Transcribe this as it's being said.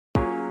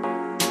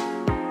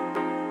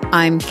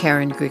I'm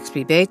Karen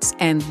Grigsby Bates,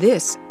 and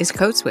this is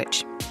Code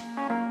Switch.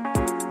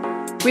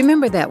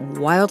 Remember that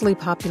wildly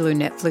popular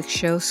Netflix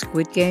show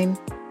Squid Game?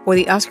 Or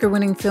the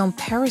Oscar-winning film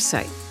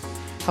Parasite?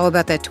 How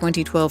about that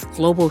 2012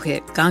 global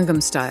hit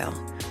Gangnam Style?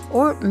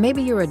 Or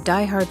maybe you're a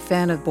diehard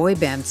fan of boy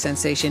band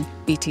sensation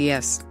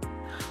BTS.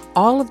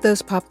 All of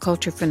those pop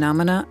culture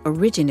phenomena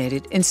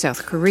originated in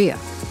South Korea.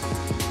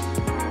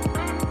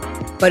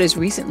 But as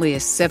recently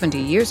as 70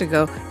 years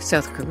ago,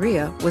 South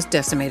Korea was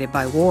decimated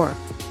by war.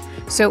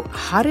 So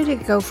how did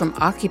it go from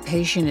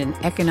occupation and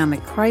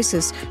economic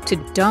crisis to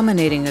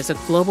dominating as a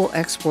global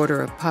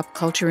exporter of pop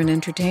culture and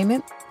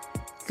entertainment?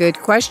 Good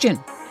question.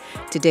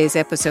 Today's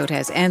episode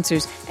has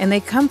answers, and they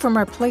come from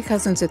our play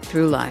cousins at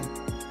Throughline.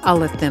 I'll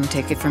let them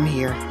take it from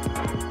here.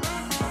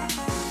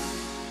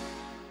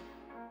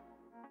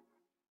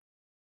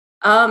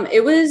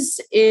 It was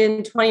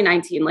in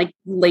 2019, like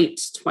late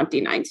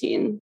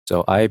 2019.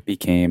 So I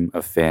became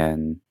a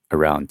fan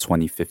around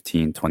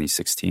 2015,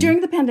 2016. During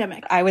the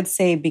pandemic. I would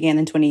say began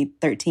in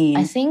 2013.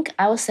 I think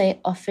I would say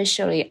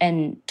officially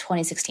in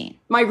 2016.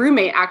 My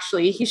roommate,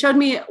 actually, he showed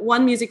me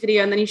one music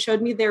video and then he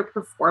showed me their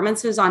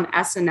performances on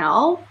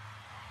SNL.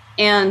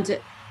 And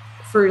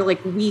for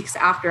like weeks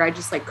after, I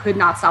just like could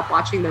not stop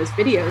watching those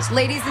videos.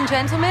 Ladies and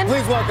gentlemen,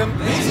 please welcome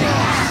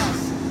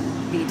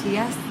BTS.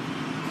 BTS.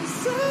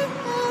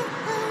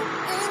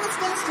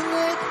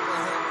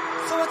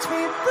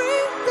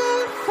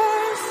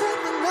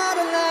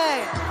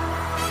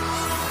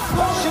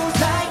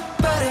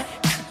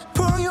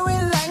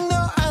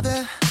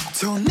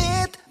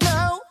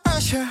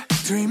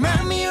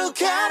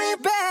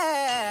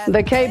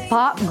 The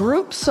K-pop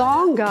group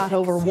song got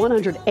over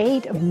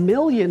 108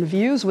 million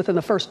views within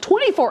the first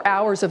 24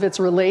 hours of its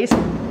release.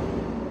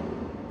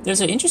 There's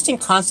an interesting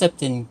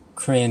concept in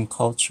Korean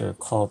culture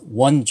called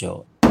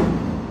wonjo.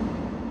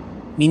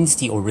 Means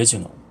the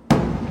original.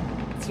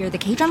 Here, the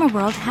K-drama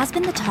world has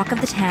been the talk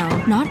of the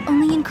town, not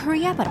only in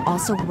Korea, but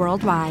also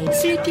worldwide.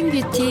 Sleeping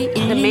Beauty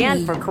in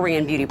demand for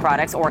Korean beauty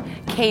products, or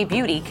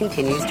K-beauty,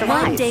 continues to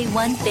rise. One day,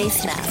 one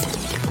face mask.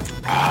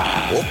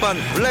 Oppan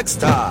Black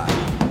Star.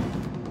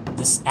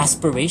 This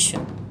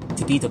aspiration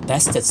to be the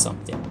best at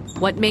something.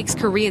 What makes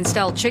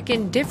Korean-style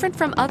chicken different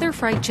from other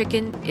fried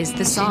chicken is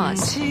the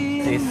sauce.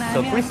 It's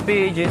so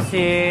crispy,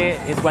 juicy.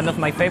 It's one of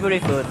my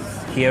favorite foods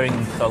here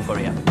in South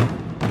Korea.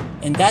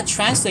 And that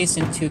translates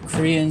into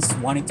Koreans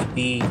wanting to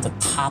be the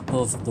top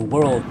of the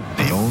world.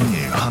 The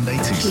all-new Hyundai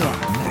Tucson,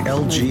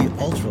 LG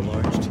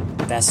ultra-large.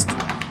 Best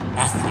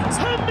athletes.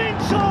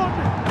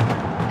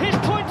 His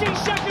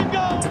 22nd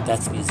goal. The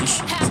best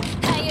musicians.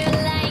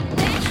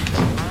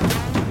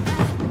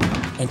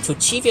 And to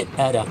achieve it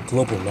at a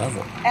global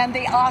level. And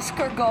the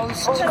Oscar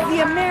goes to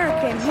the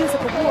American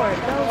Music Award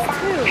goes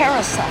to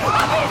Parasite.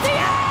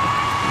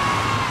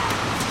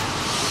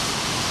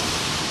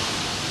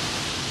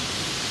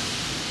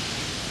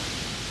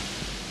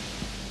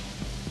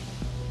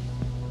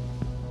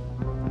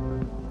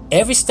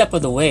 Every step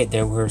of the way,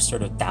 there were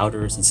sort of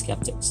doubters and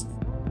skeptics.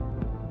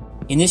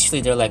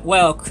 Initially, they're like,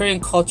 well, Korean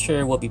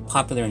culture will be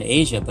popular in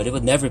Asia, but it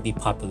would never be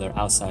popular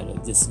outside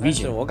of this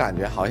region. 我感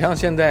觉好像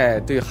现在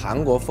对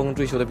韩国风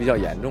追求的比较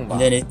严重吧。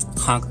 And then it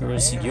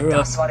conquers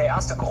Europe. Das war der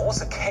erste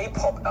große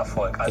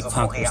K-Pop-Erfolg, also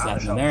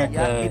Latin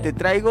America. Te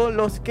traigo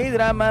los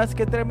K-dramas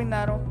que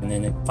terminaron. And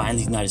then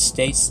finally the United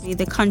States.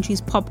 The country's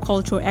pop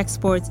culture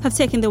exports have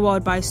taken the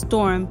world by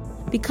storm,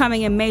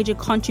 becoming a major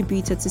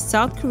contributor to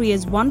South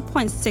Korea's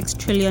 $1.6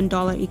 trillion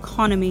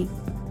economy.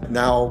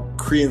 Now,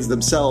 Koreans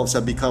themselves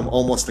have become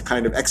almost a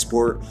kind of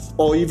export,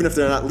 or even if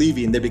they're not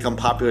leaving, they become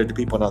popular to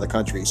people in other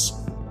countries.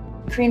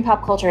 Korean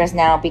pop culture has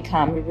now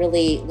become a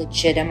really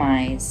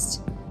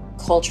legitimized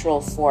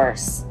cultural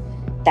force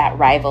that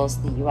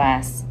rivals the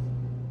US.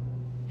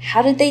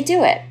 How did they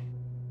do it?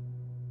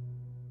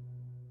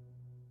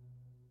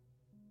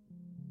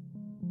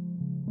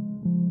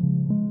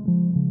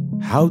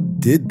 How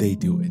did they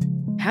do it?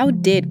 How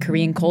did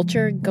Korean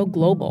culture go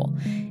global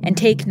and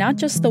take not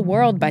just the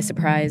world by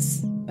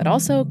surprise, but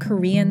also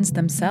Koreans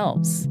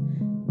themselves?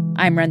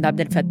 I'm Rand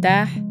Abdel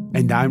Fattah.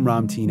 And I'm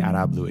Ramteen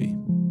Arablouei.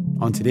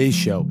 On today's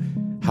show,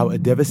 how a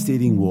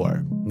devastating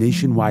war,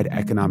 nationwide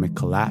economic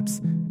collapse,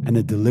 and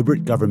a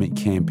deliberate government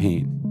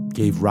campaign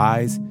gave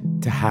rise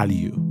to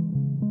Hallyu,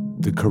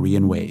 the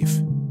Korean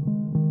wave.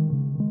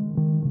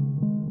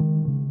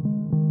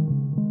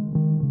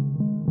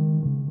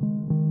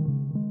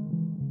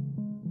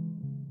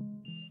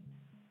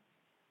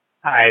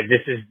 Hi,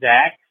 this is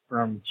Zach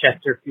from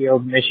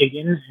Chesterfield,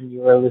 Michigan, and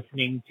you are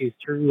listening to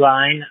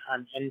Throughline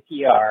on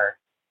NPR.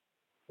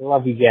 I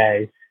love you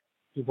guys.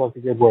 Keep up the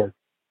good work.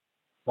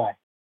 Bye.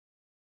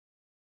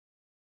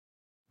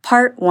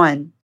 Part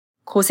 1.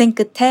 고생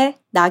끝에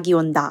낙이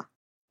온다.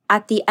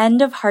 At the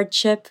end of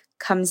hardship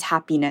comes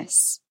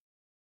happiness.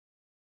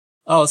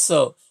 Oh,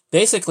 so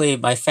basically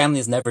my family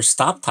has never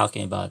stopped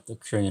talking about the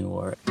Korean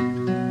War.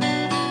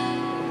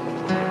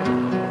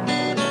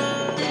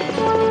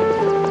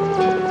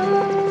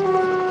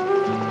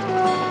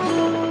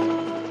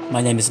 My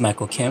name is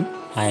Michael Kim.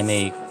 I am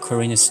a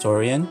Korean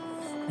historian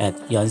at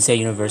Yonsei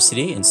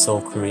University in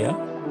Seoul, Korea.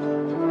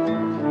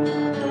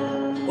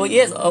 Well,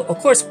 yes, of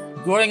course,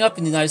 growing up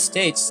in the United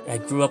States, I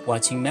grew up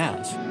watching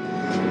MASH.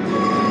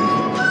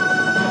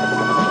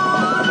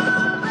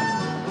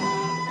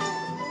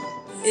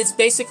 It's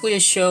basically a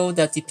show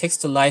that depicts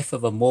the life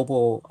of a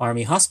mobile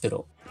army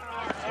hospital.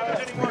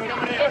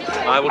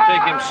 I will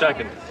take him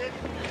second.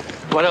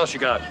 What else you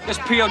got? This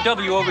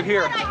POW over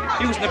here.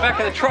 He was in the back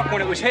of the truck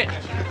when it was hit.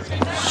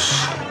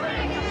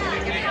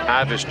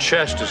 Half his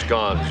chest is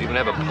gone. Does he even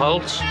have a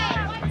pulse?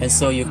 And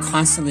so you're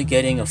constantly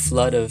getting a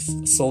flood of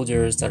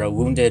soldiers that are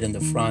wounded in the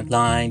front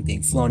line,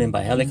 being flown in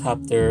by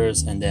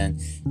helicopters. And then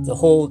the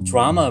whole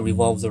drama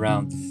revolves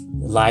around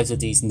the lives of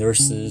these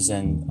nurses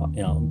and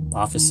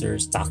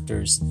officers,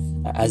 doctors,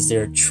 as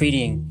they're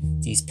treating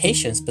these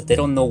patients, but they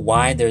don't know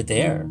why they're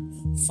there,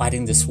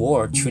 fighting this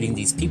war, treating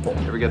these people.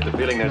 Ever get the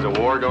feeling there's a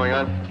war going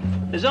on?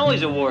 There's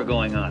always a war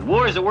going on.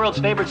 War is the world's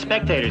favorite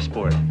spectator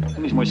sport.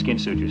 Who needs more skin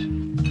sutures?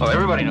 Oh,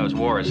 everybody knows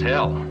war is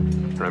hell.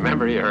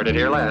 Remember, you heard it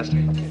here last.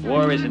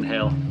 War isn't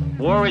hell.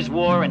 War is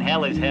war and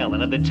hell is hell.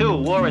 And of the two,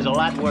 war is a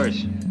lot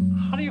worse.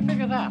 How do you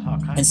figure that,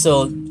 Hawkeye? And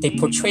so they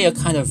portray a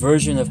kind of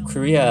version of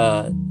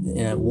Korea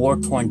in a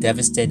war-torn,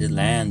 devastated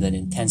land and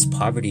intense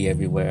poverty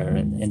everywhere.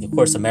 And of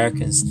course,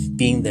 Americans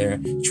being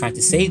there, trying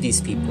to save these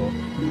people.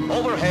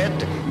 Overhead,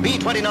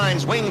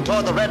 B-29s wing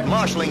toward the Red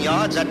Marshalling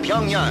Yards at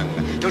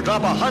Pyongyang to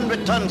drop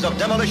 100 tons of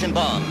demolition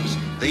bombs.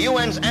 The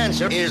UN's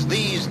answer is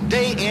these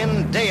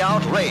day-in,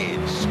 day-out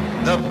raids,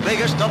 the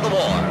biggest of the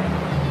war.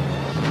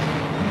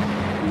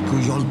 그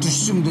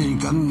 12시쯤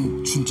되니까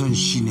춘천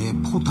시내에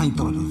포탄이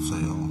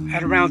떨어졌어요.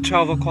 At around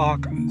 12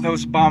 o'clock, there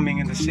was bombing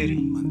in the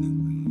city.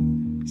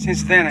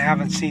 Since then, I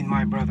haven't seen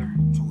my brother.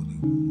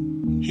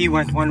 He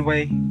went one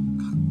way,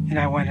 and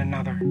I went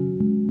another.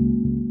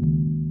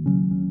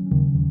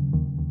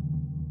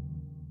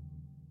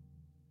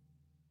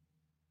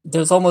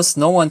 There's almost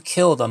no one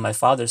killed on my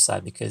father's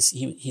side because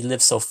he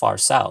lived so far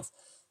south.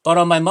 But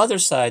on my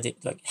mother's side,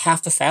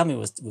 half the family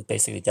was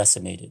basically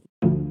decimated.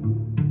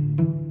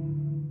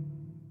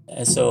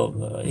 And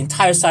so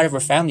entire side of her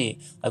family,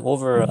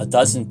 over a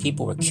dozen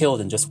people were killed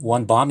in just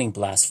one bombing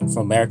blast from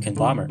American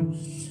bomber.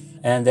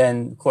 And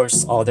then, of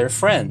course, all their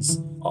friends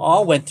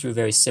all went through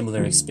very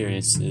similar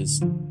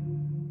experiences.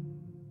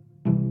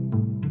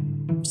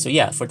 So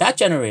yeah, for that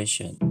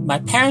generation, my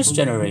parents'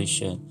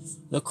 generation,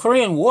 the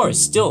Korean War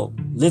is still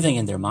living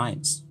in their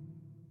minds.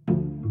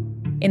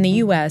 In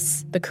the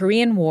U.S., the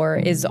Korean War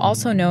is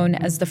also known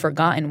as the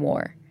Forgotten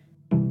War.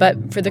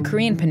 But for the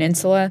Korean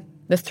Peninsula,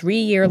 the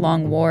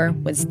 3-year-long war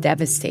was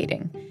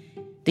devastating.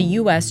 The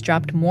U.S.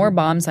 dropped more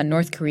bombs on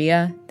North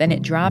Korea than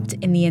it dropped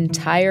in the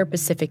entire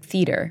Pacific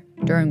theater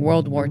during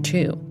World War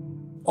II.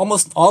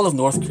 Almost all of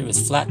North Korea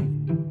was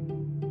flattened.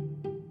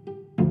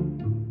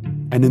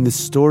 And in the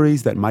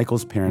stories that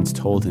Michael's parents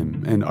told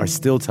him and are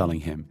still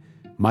telling him,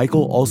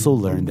 Michael also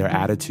learned their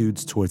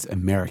attitudes towards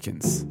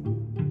Americans.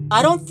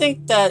 I don't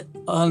think that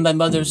on my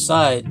mother's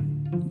side,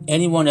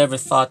 anyone ever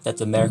thought that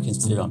the Americans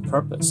did it on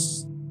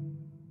purpose.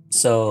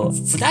 So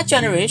for that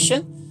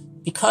generation,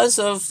 because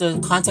of the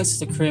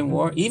context of the Korean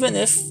War, even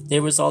if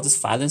there was all this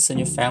violence in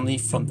your family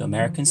from the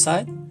American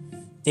side,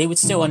 they would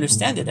still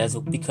understand it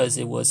because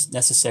it was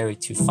necessary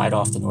to fight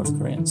off the North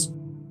Koreans.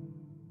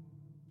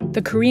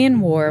 The Korean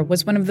War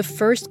was one of the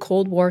first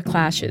Cold War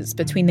clashes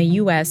between the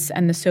U.S.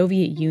 and the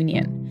Soviet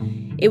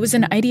Union. It was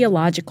an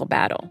ideological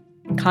battle,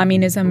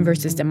 communism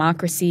versus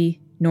democracy,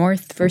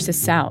 North versus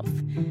South,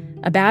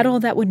 a battle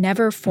that would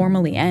never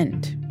formally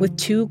end, with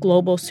two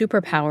global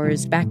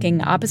superpowers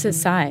backing opposite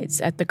sides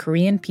at the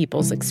Korean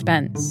people's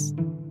expense.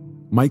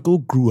 Michael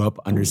grew up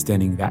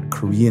understanding that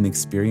Korean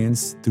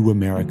experience through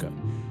America.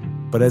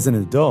 But as an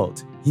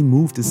adult, he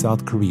moved to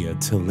South Korea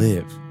to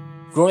live.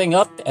 Growing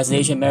up as an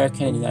Asian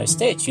American in the United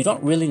States, you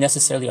don't really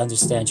necessarily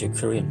understand your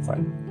Korean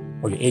part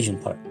or your Asian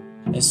part.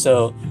 And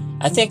so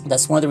I think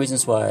that's one of the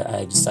reasons why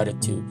I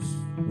decided to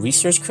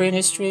research Korean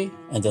history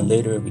and then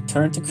later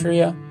return to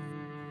Korea,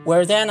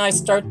 where then I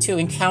start to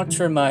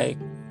encounter my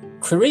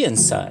Korean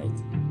side.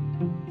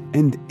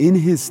 And in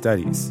his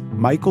studies,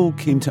 Michael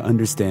came to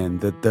understand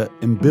that the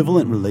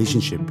ambivalent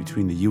relationship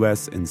between the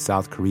U.S. and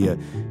South Korea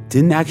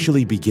didn't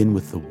actually begin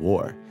with the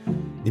war.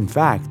 In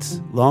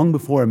fact, long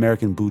before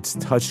American boots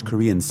touched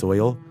Korean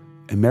soil,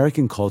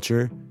 American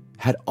culture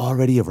had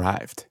already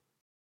arrived.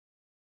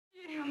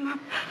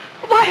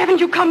 Why haven't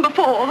you come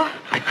before?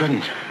 I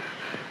couldn't.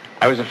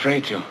 I was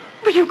afraid to.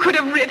 But you could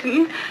have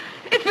written.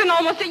 It's been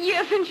almost a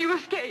year since you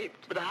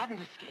escaped. But I haven't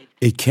escaped.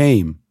 It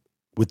came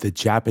with the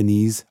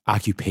Japanese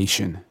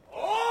occupation.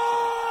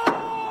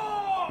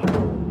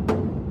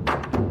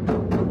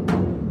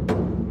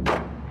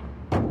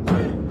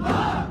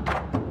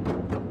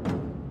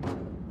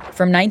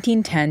 From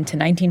 1910 to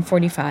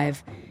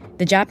 1945,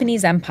 the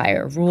Japanese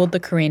Empire ruled the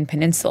Korean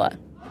Peninsula.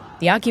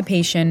 The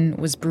occupation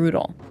was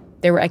brutal.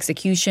 There were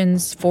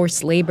executions,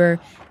 forced labor,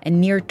 and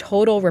near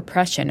total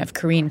repression of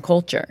Korean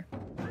culture.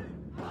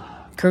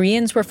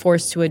 Koreans were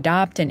forced to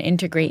adopt and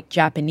integrate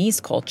Japanese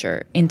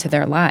culture into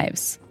their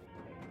lives.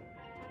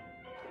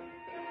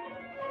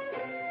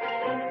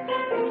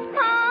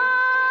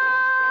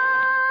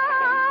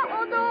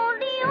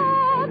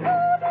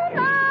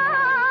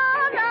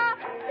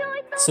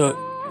 So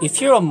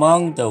if you're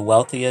among the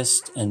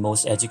wealthiest and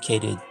most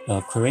educated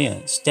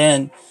Koreans,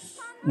 then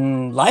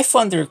life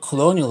under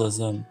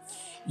colonialism,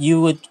 you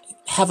would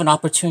have an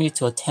opportunity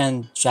to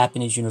attend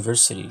Japanese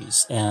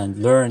universities and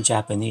learn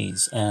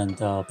Japanese and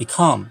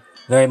become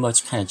very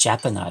much kind of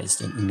Japanized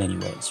in many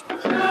ways.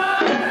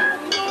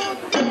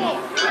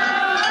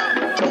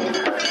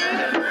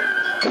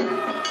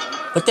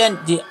 But then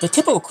the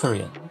typical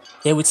Korean,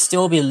 they would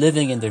still be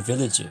living in their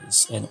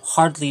villages and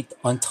hardly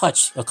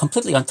untouched, or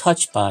completely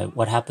untouched by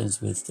what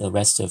happens with the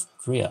rest of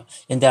Korea,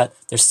 in that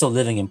they're still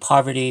living in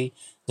poverty,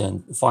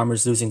 then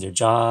farmers losing their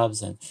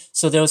jobs. And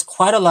so there was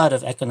quite a lot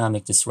of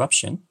economic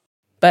disruption.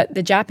 But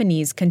the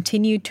Japanese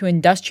continued to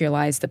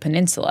industrialize the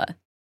peninsula.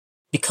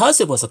 Because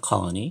it was a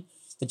colony,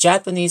 the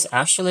Japanese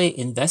actually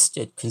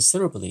invested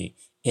considerably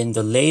in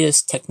the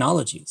latest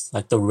technologies,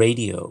 like the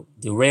radio,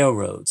 the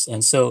railroads.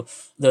 And so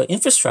the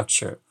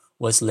infrastructure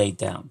was laid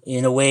down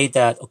in a way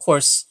that, of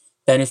course,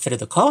 benefited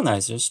the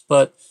colonizers,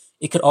 but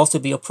it could also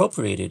be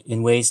appropriated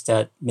in ways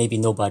that maybe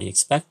nobody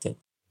expected.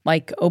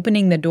 Like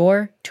opening the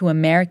door to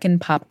American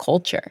pop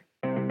culture.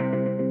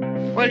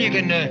 Well, you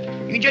can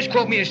just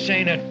quote me as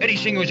saying that Eddie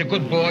Singer was a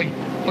good boy,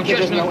 but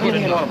just not good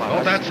enough.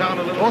 Oh, that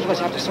sounded a little... Both of us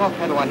have to soft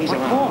pedal while he's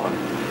around.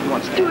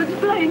 To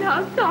explain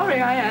how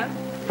sorry I am.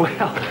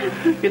 Well,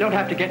 you don't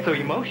have to get so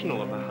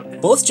emotional about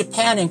it. Both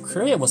Japan and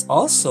Korea was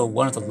also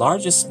one of the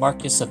largest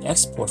markets of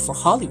export for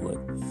Hollywood.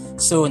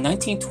 So in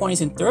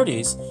 1920s and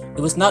 30s, it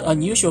was not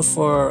unusual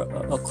for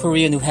a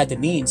Korean who had the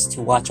means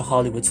to watch a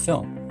Hollywood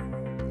film.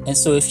 And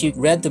so if you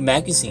read the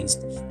magazines,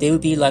 they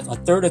would be like a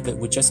third of it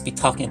would just be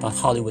talking about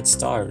Hollywood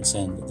stars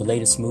and the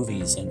latest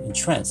movies and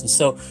trends. And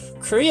so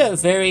Korea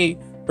very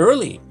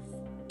early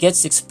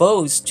gets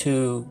exposed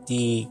to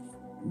the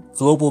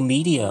global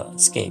media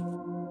scape.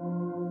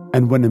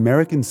 And when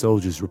American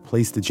soldiers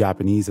replaced the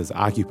Japanese as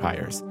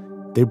occupiers,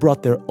 they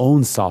brought their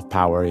own soft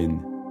power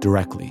in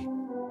directly.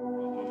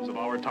 Of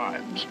our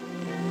times.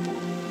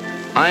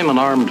 I'm an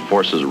armed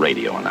forces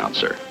radio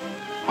announcer.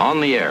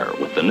 On the air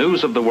with the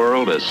news of the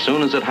world as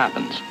soon as it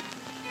happens.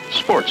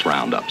 Sports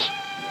roundups,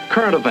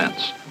 current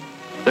events.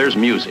 There's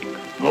music,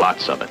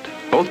 lots of it,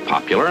 both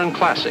popular and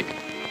classic.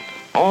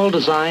 All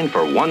designed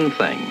for one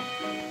thing,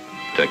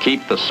 to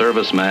keep the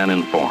serviceman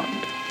informed.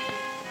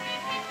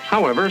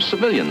 However,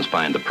 civilians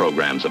find the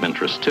programs of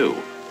interest too,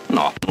 and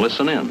often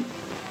listen in.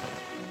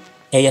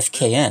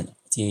 AFKN,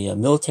 the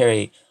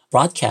military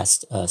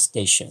broadcast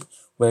station,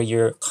 where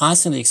you're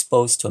constantly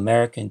exposed to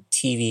American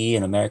TV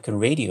and American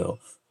radio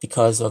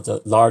because of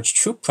the large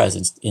troop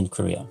presence in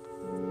Korea.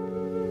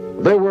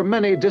 There were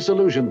many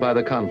disillusioned by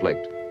the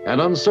conflict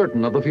and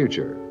uncertain of the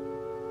future.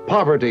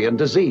 Poverty and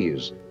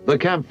disease, the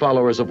camp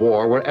followers of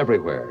war, were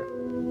everywhere.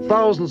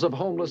 Thousands of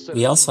homeless citizens.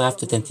 We also have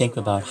to then think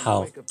about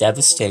how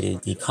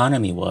devastated the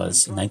economy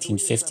was in the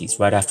 1950s,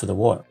 right after the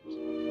war.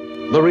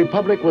 The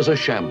Republic was a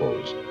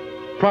shambles.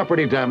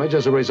 Property damage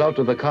as a result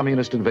of the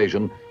communist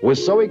invasion was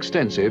so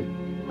extensive,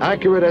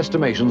 accurate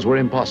estimations were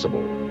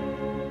impossible.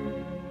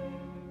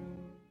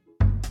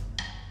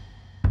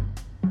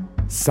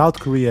 South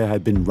Korea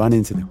had been run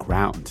into the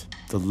ground.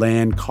 The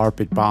land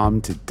carpet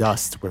bombed to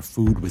dust where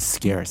food was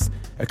scarce,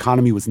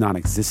 economy was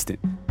non-existent,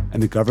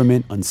 and the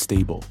government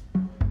unstable.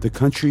 The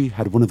country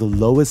had one of the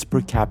lowest per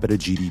capita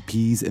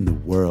GDPs in the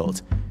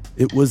world.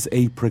 It was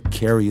a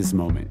precarious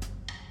moment.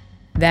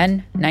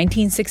 Then,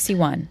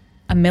 1961,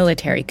 a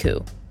military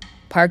coup.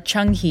 Park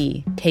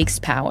Chung-hee takes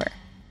power.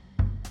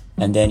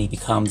 And then he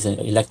becomes an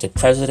elected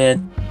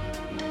president.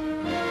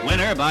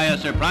 Winner by a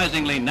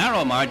surprisingly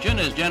narrow margin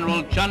is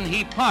General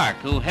Chun-hee Park,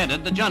 who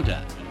headed the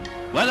junta.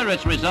 Whether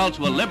its results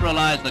will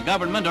liberalize the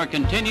government or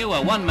continue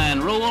a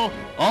one-man rule,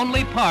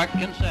 only Park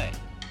can say.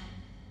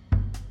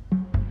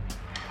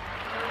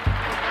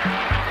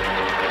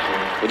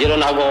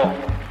 부지런하고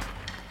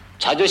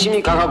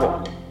자존심이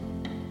강하고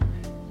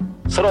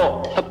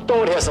서로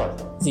협동을 해서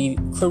The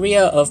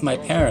Korea of my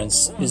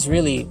parents is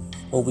really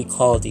what we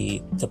call the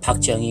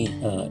Park Chung-hee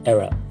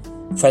era.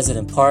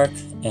 President Park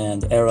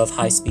and era of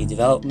high-speed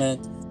development.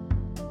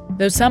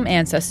 Though some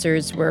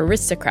ancestors were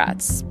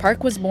aristocrats,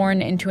 Park was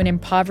born into an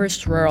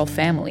impoverished rural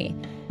family.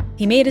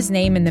 He made his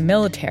name in the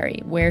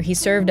military, where he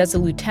served as a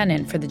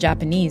lieutenant for the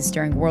Japanese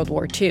during World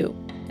War II,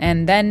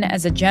 and then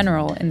as a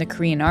general in the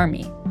Korean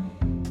Army.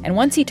 And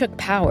once he took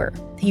power,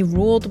 he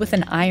ruled with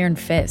an iron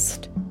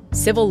fist.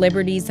 Civil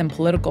liberties and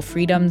political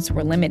freedoms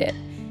were limited,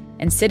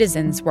 and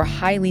citizens were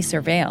highly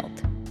surveilled.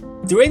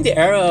 During the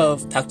era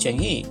of Park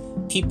Chung-hee,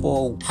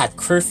 people had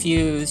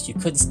curfews, you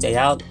couldn't stay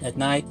out at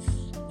night,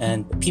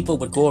 and people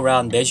would go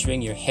around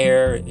measuring your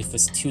hair. If it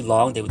was too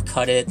long, they would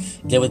cut it.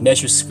 They would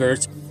measure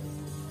skirts.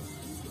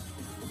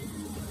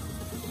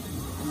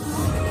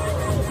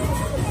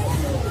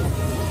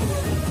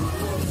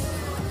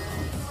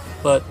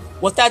 But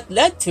what that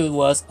led to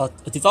was a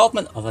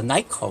development of a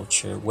night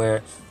culture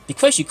where,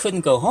 because you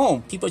couldn't go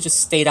home, people just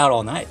stayed out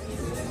all night.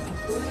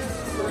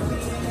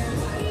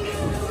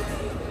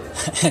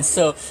 And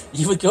so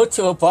you would go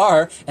to a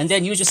bar and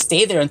then you would just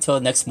stay there until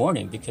the next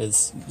morning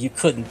because you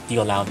couldn't be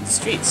allowed in the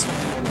streets.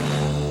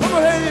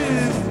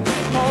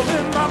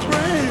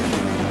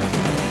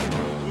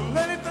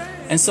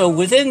 And so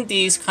within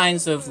these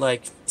kinds of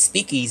like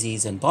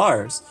speakeasies and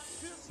bars,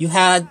 you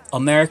had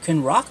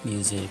American rock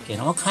music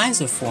and all kinds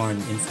of foreign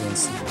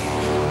influences.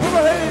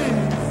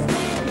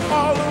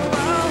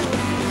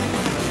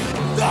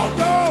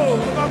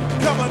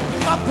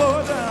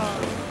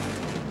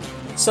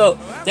 So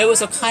there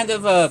was a kind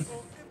of a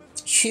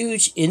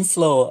huge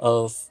inflow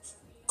of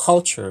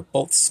culture,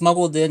 both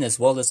smuggled in as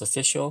well as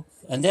official,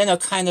 and then a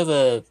kind of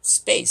a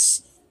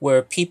space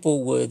where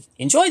people would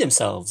enjoy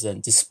themselves,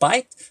 and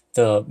despite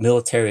the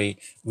military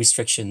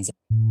restrictions.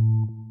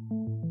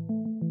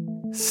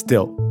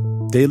 Still,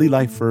 daily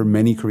life for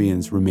many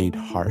Koreans remained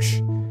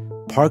harsh.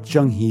 Park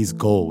Chung-hee's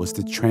goal was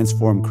to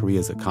transform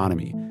Korea's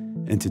economy,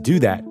 and to do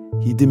that,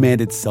 he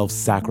demanded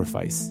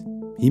self-sacrifice.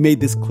 He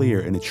made this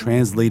clear in a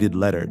translated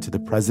letter to the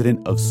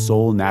president of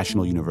Seoul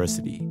National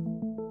University.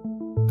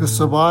 The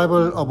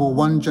survival of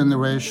one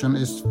generation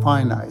is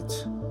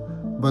finite,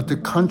 but the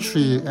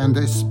country and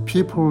its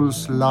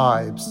people's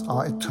lives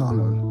are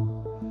eternal.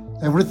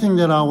 Everything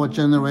that our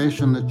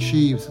generation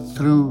achieves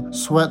through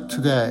sweat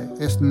today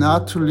is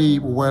not to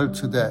live well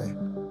today,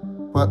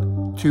 but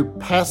to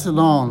pass it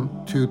on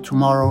to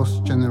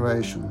tomorrow's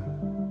generation.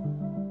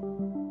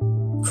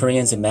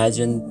 Koreans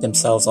imagine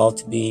themselves all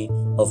to be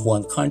of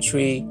one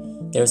country.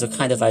 There's a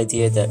kind of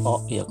idea that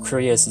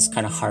Korea is this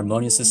kind of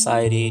harmonious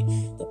society,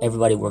 that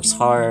everybody works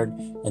hard,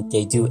 and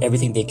they do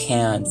everything they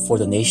can for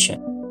the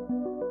nation.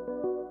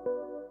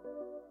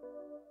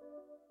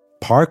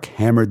 Park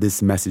hammered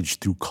this message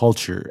through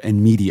culture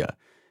and media.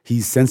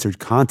 He censored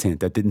content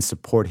that didn't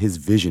support his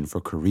vision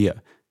for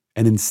Korea,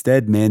 and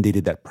instead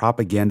mandated that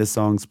propaganda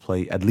songs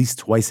play at least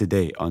twice a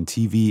day on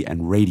TV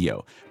and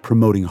radio,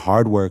 promoting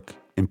hard work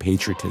and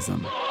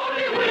patriotism.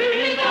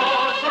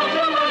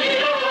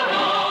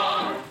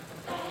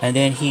 And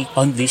then he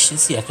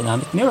unleashes the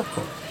economic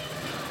miracle.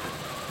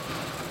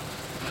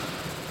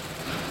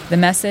 The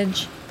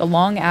message, the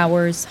long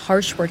hours,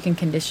 harsh working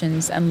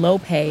conditions, and low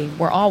pay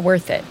were all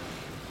worth it,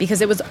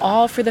 because it was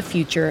all for the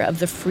future of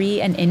the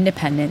free and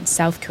independent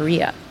South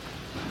Korea.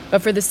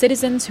 But for the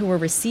citizens who were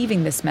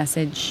receiving this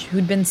message,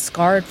 who'd been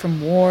scarred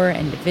from war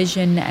and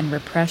division and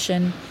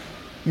repression,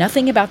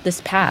 nothing about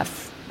this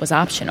path was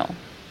optional.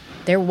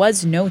 There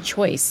was no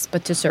choice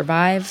but to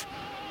survive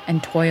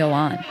and toil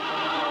on.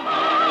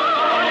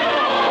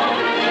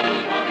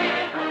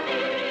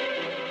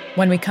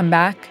 When we come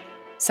back,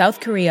 South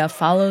Korea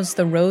follows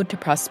the road to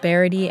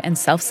prosperity and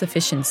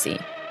self-sufficiency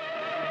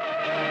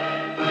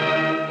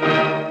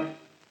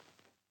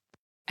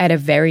at a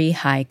very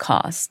high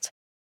cost.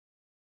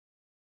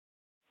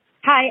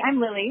 Hi, I'm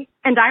Lily.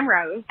 And I'm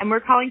Rose. And we're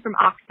calling from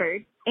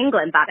Oxford,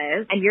 England, that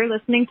is. And you're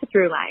listening to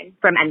Throughline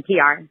from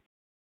NPR.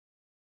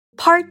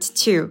 Part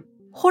 2.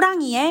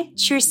 호랑이의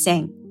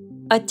출생.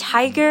 A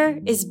tiger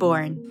is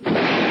born.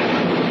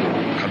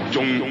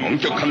 각종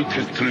엄격한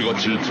테스트를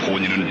거친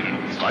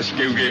소니는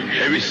 40개국의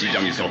해외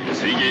시장에서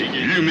세계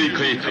인류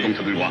메이커의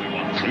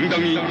자동차들과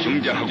당당히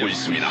경쟁하고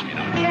있습니다.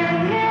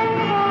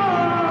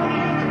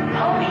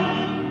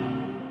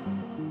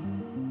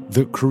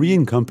 The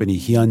Korean company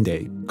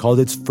Hyundai called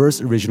its first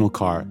original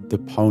car the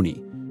Pony,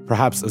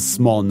 perhaps a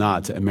small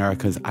nod to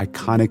America's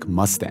iconic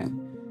Mustang.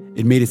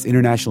 It made its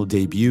international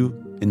debut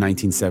in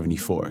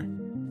 1974.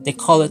 They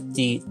call it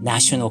the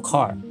national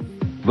car.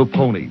 The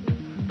Pony.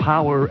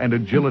 Power and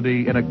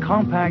agility in a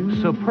compact,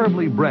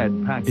 superbly bred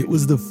package. It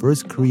was the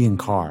first Korean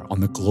car on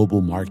the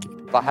global market.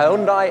 The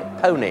Hyundai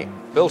Pony,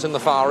 built in the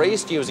Far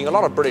East using a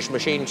lot of British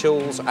machine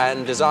tools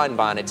and designed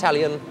by an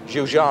Italian,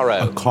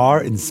 Giugiaro. A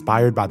car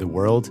inspired by the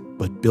world,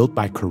 but built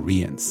by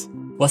Koreans.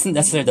 Wasn't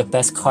necessarily the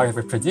best car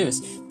ever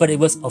produced, but it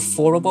was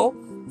affordable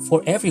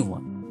for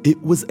everyone.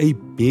 It was a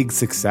big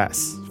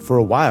success. For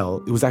a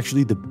while, it was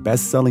actually the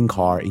best-selling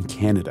car in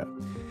Canada.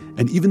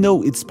 And even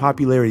though its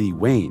popularity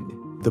waned,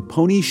 the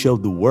Pony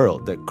showed the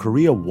world that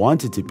Korea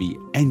wanted to be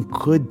and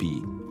could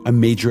be a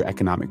major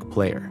economic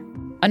player.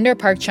 Under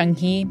Park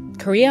Chung-hee,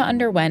 Korea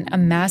underwent a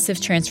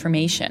massive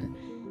transformation,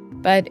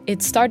 but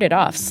it started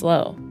off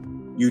slow.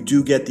 You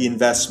do get the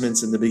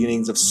investments in the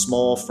beginnings of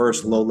small,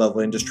 first low-level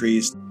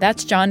industries.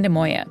 That's John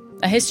DeMoya,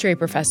 a history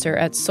professor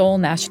at Seoul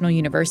National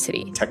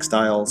University.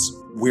 Textiles,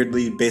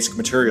 weirdly basic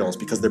materials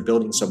because they're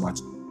building so much.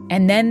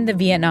 And then the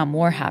Vietnam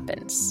War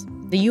happens.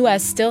 The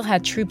U.S. still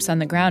had troops on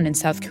the ground in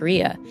South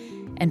Korea,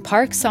 and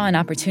Park saw an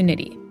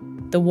opportunity.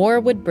 The war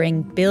would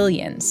bring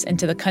billions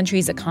into the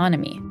country's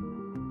economy.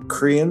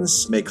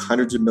 Koreans make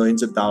hundreds of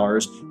millions of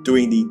dollars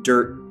doing the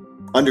dirt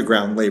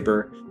underground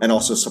labor and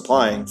also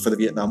supplying for the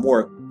Vietnam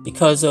War.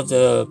 Because of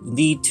the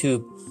need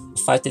to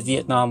fight the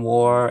Vietnam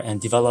War and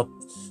develop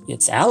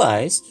its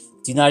allies,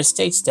 the United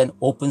States then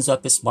opens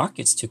up its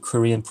markets to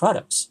Korean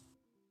products.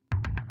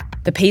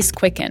 The pace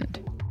quickened.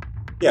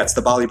 Yeah, it's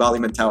the Bali Bali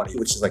mentality,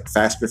 which is like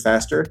faster,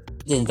 faster.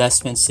 The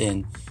investments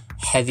in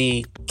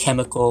heavy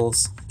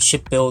chemicals,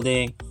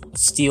 shipbuilding,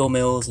 steel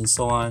mills, and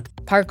so on.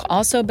 Park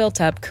also built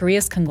up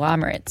Korea's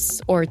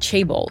conglomerates, or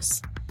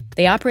chaebols.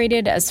 They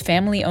operated as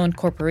family-owned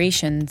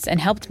corporations and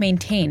helped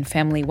maintain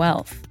family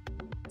wealth.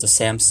 The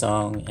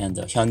Samsung and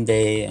the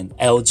Hyundai and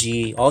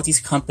LG, all these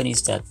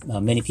companies that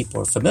many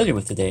people are familiar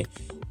with today,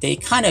 they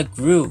kind of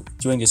grew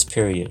during this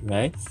period,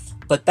 right?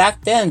 But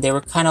back then, they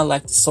were kind of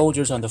like the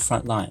soldiers on the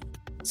front line.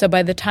 So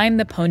by the time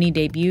the pony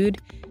debuted,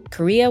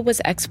 Korea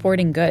was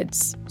exporting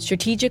goods,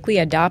 strategically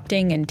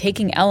adopting and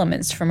taking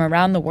elements from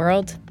around the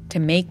world to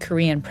make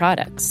Korean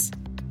products.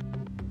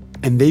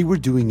 And they were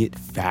doing it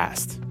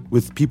fast,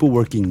 with people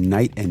working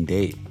night and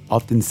day,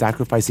 often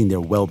sacrificing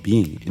their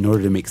well-being in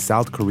order to make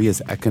South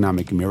Korea's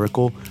economic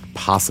miracle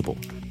possible.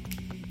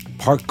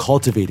 Park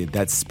cultivated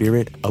that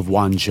spirit of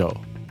Wanzhou.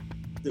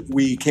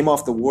 We came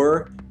off the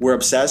war, we're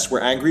obsessed,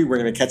 we're angry, we're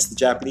going to catch the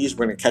Japanese,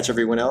 we're going to catch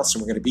everyone else,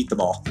 and we're going to beat them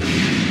all.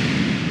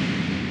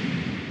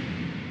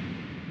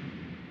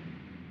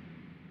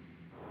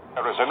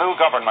 There is a new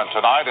government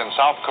tonight in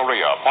South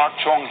Korea. Park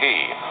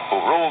Chung-hee, who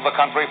ruled the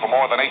country for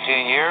more than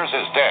 18 years,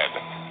 is dead.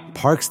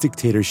 Park's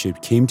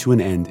dictatorship came to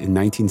an end in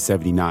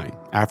 1979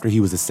 after he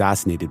was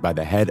assassinated by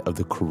the head of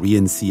the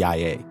Korean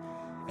CIA,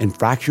 and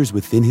fractures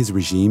within his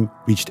regime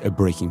reached a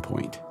breaking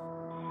point.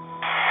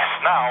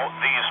 Now,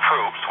 these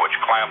troops, which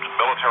clamped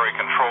military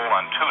control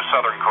on 2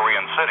 southern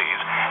Korean cities,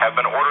 have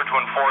been ordered to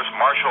enforce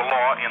martial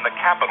law in the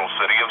capital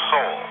city of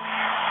Seoul.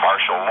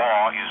 Martial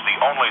law is the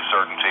only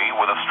certainty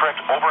with a strict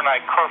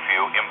overnight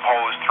curfew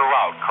imposed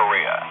throughout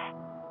Korea.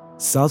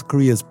 South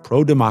Korea's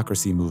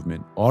pro-democracy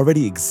movement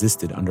already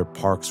existed under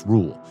Park's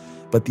rule,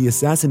 but the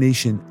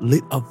assassination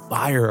lit a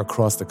fire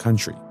across the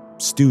country.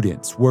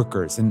 Students,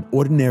 workers, and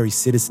ordinary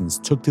citizens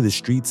took to the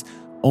streets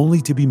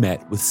only to be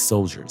met with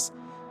soldiers.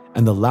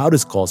 And the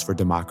loudest calls for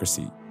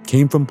democracy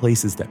came from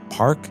places that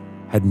Park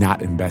had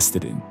not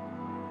invested in.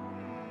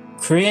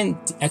 Korean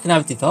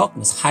economic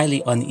development is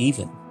highly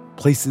uneven.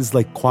 Places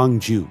like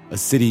Gwangju, a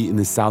city in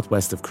the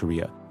southwest of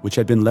Korea, which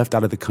had been left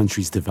out of the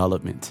country's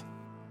development.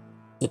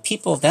 The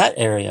people of that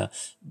area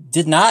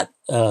did not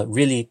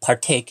really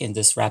partake in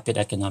this rapid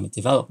economic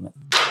development.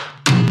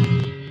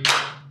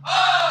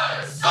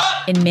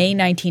 In May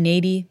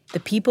 1980, the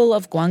people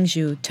of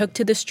Gwangju took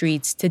to the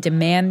streets to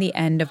demand the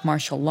end of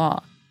martial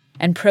law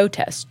and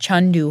protest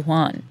Chun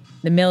Doo-hwan,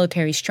 the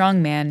military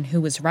strongman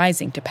who was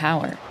rising to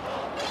power.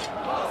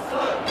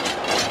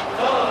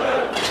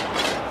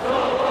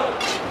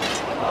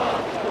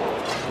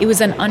 It was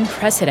an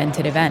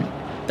unprecedented event.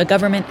 The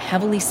government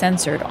heavily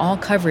censored all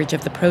coverage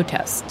of the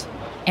protest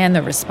and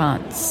the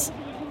response.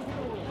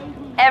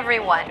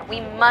 Everyone,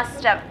 we must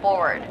step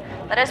forward.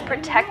 Let us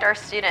protect our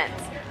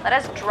students. Let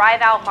us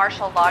drive out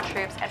martial law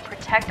troops and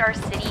protect our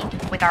city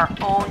with our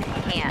own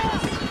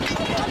hands.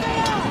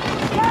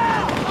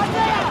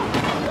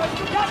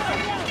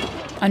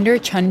 Under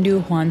Chun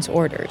Doo-hwan's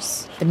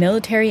orders, the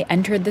military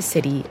entered the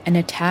city and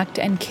attacked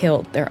and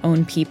killed their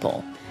own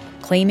people,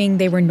 claiming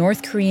they were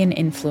North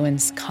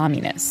Korean-influenced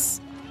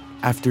communists.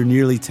 After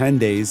nearly 10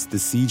 days, the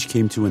siege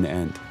came to an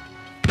end.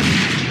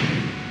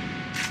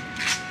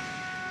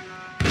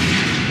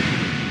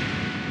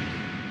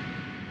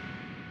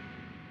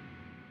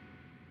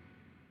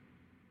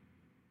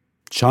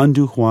 Chun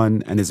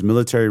Doo-hwan and his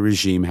military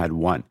regime had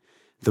won.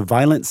 The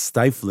violent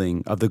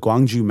stifling of the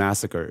Gwangju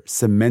massacre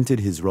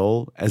cemented his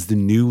role as the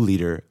new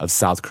leader of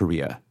South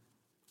Korea.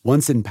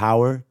 Once in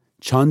power,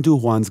 Chun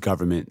Doo-hwan's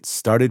government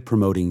started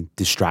promoting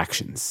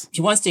distractions.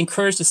 He wants to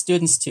encourage the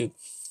students to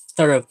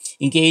sort of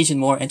engage in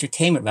more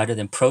entertainment rather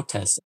than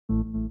protest.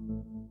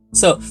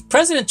 So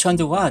President Chun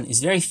Doo-hwan is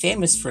very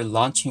famous for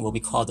launching what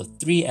we call the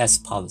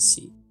 3S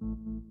policy: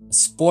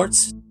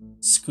 sports,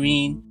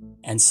 screen,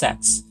 and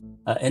sex.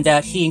 And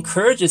that he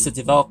encourages the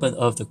development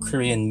of the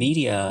Korean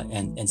media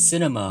and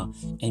cinema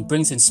and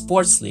brings in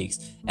sports leagues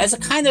as a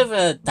kind of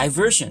a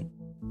diversion.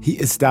 He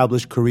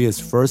established Korea's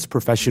first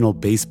professional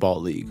baseball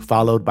league,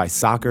 followed by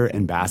soccer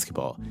and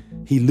basketball.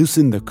 He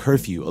loosened the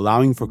curfew,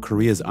 allowing for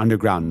Korea's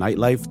underground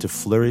nightlife to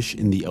flourish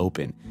in the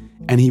open.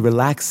 And he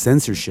relaxed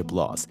censorship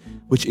laws,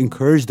 which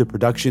encouraged the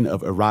production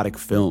of erotic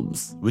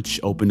films, which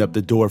opened up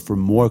the door for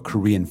more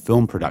Korean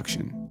film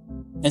production.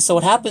 And so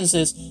what happens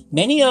is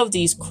many of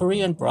these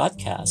Korean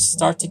broadcasts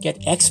start to get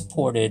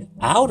exported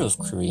out of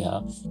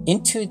Korea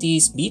into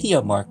these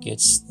media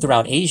markets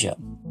throughout Asia.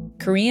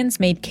 Koreans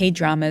made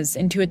K-dramas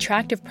into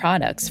attractive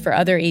products for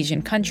other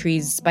Asian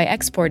countries by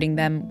exporting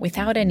them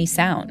without any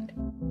sound.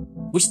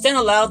 Which then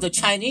allowed the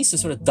Chinese to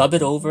sort of dub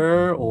it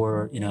over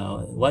or,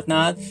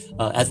 whatnot,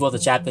 as well the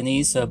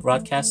Japanese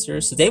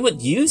broadcasters. So they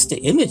would use the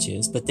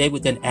images, but they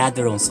would then add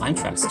their own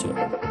soundtracks to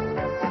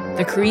it.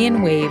 The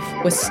Korean wave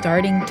was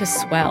starting to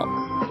swell.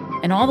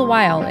 And all the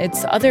while,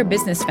 its other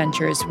business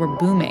ventures were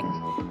booming.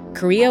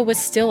 Korea was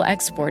still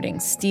exporting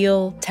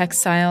steel,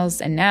 textiles,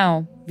 and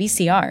now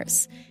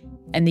VCRs.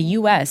 And the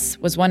U.S.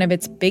 was one of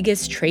its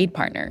biggest trade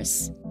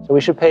partners. So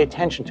we should pay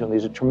attention to them.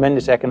 These are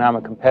tremendous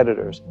economic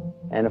competitors.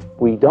 And if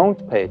we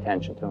don't pay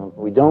attention to them, if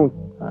we don't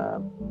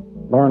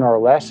learn our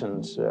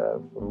lessons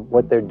from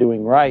what they're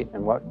doing right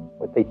and what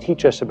they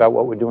teach us about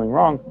what we're doing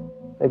wrong,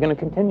 they're going to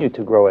continue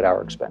to grow at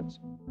our expense.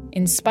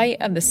 In spite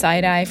of the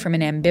side-eye from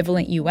an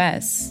ambivalent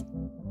U.S.,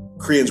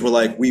 Koreans were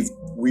like, we've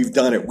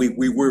done it.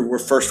 We're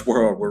first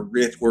world.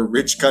 We're a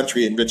rich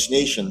country and rich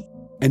nation.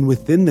 And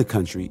within the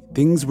country,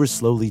 things were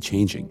slowly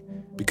changing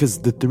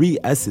because the 3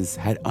 S's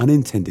had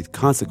unintended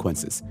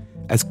consequences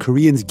As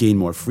Koreans gained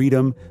more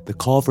freedom, the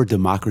call for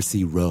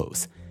democracy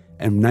rose.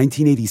 And in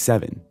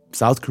 1987,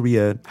 South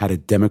Korea had a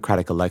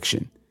democratic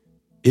election.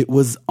 It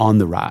was on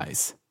the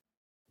rise.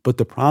 But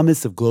the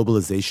promise of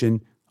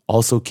globalization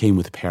also came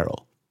with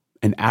peril.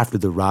 And after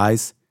the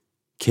rise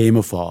came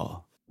a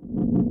fall.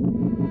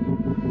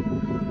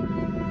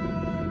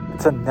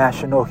 It's a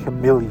national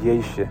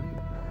humiliation.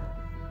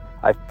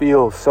 I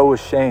feel so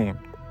ashamed.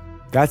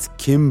 That's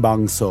Kim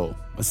Bang-so,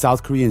 a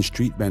South Korean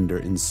street vendor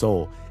in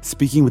Seoul,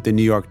 speaking with the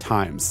New York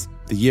Times.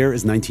 The year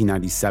is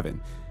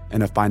 1997,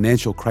 and a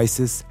financial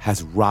crisis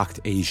has rocked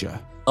Asia.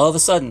 All of a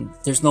sudden,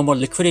 there's no more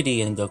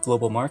liquidity in the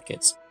global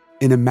markets.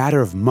 In a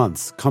matter of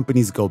months,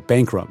 companies go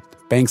bankrupt,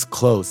 banks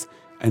close,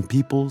 and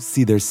people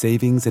see their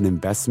savings and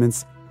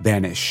investments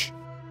vanish.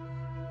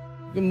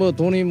 Well,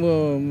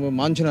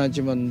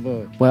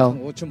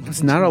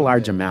 it's not a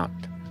large amount,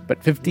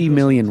 but 50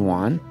 million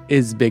won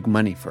is big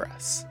money for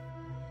us.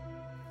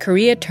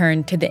 Korea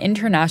turned to the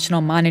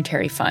International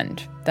Monetary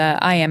Fund, the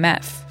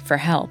IMF, for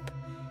help.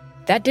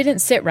 That didn't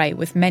sit right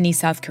with many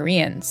South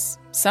Koreans.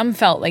 Some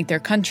felt like their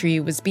country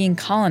was being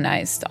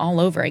colonized all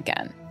over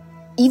again.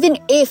 Even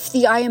if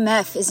the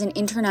IMF is an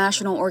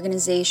international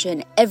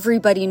organization,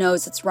 everybody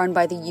knows it's run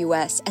by the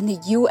U.S., and the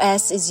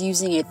U.S. is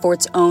using it for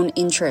its own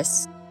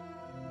interests.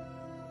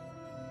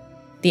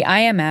 The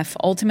IMF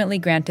ultimately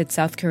granted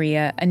South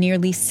Korea a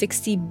nearly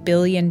 $60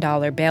 billion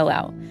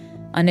bailout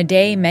on a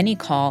day many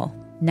call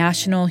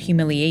National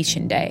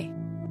Humiliation Day.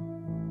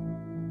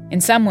 In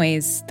some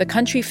ways, the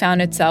country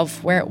found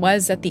itself where it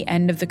was at the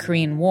end of the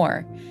Korean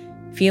War,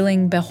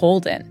 feeling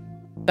beholden,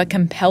 but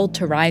compelled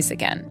to rise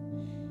again.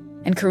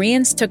 And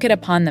Koreans took it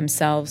upon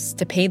themselves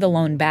to pay the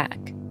loan back,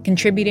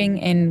 contributing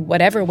in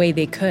whatever way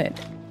they could.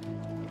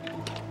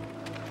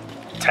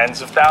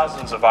 Tens of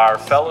thousands of our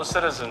fellow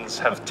citizens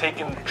have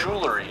taken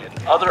jewelry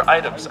and other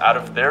items out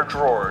of their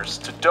drawers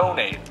to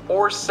donate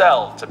or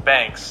sell to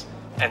banks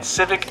and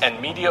civic and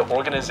media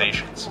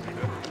organizations.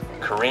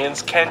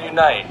 Koreans can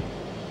unite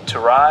to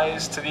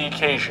rise to the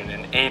occasion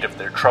in aid of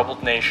their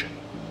troubled nation.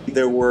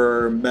 There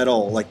were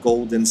metal, like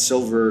gold and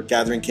silver,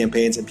 gathering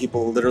campaigns, and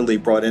people literally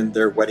brought in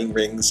their wedding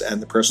rings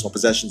and the personal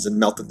possessions and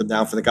melted them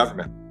down for the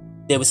government.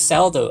 They would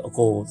sell the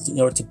gold in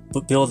order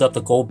to build up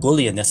the gold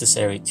bullion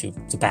necessary to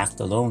back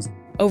the loans.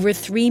 Over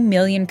 3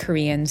 million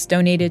Koreans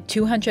donated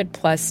 200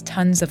 plus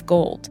tons of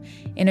gold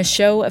in a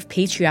show of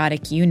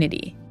patriotic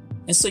unity.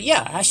 And so,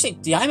 actually,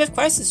 the IMF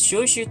crisis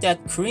shows you that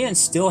Koreans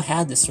still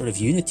had this sort of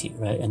unity,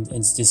 right? And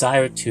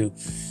desire to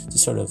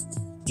sort of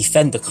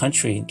defend the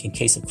country in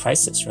case of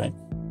crisis, right?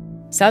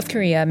 South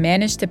Korea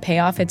managed to pay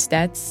off its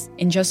debts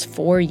in just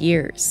 4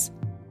 years.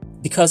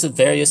 Because of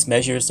various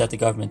measures that the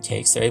government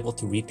takes, they're able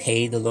to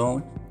repay the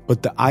loan.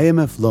 But the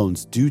IMF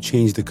loans do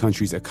change the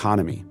country's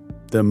economy.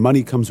 The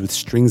money comes with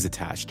strings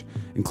attached,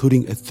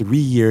 including a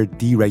 3-year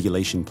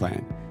deregulation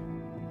plan.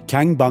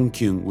 Kang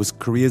Bang-kyung was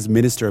Korea's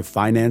Minister of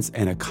Finance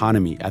and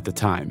Economy at the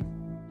time.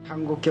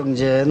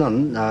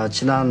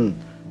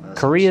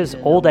 Korea's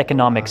old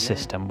economic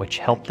system, which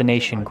helped the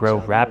nation grow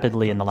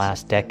rapidly in the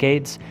last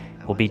decades,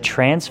 will be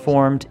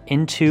transformed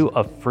into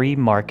a free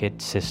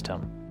market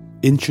system.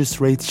 Interest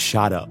rates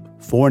shot up,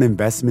 foreign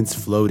investments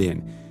flowed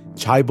in,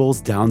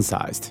 chaebols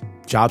downsized,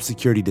 job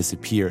security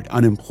disappeared,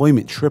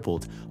 unemployment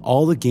tripled.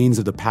 All the gains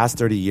of the past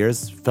 30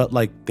 years felt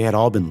like they had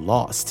all been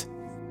lost.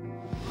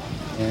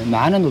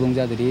 많은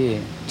노동자들이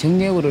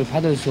정리해고를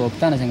받을 수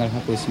없다는 생각을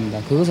갖고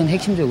있습니다. 그것은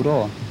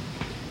핵심적으로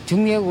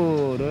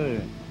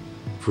정리해고를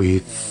If we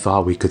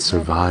thought we could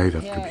survive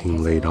after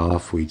being laid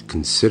off, we'd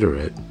consider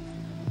it.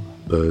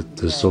 But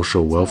the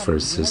social welfare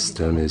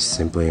system is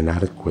simply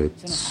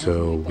inadequate,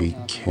 so we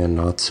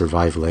cannot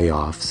survive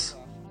layoffs.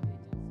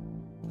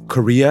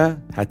 Korea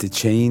had to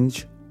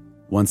change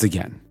once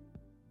again.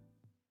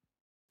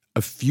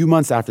 A few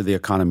months after the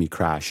economy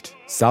crashed,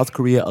 South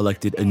Korea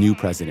elected a new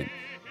president,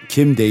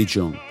 Kim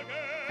Dae-jung,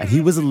 and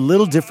he was a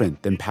little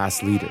different than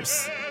past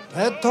leaders.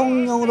 I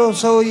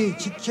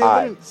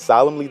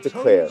solemnly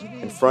declare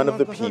in front of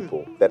the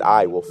people that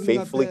I will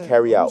faithfully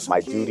carry out my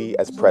duty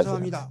as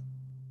president.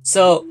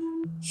 So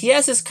he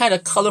has this kind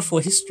of colorful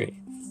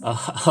history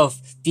of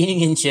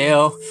being in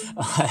jail,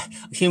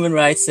 human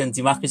rights and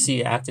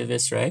democracy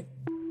activist, right?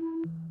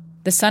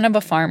 The son of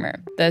a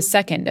farmer, the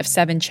second of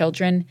 7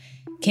 children,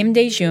 Kim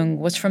Dae-jung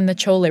was from the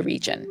Chole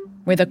region,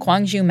 where the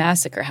Gwangju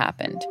massacre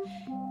happened.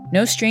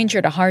 No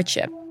stranger to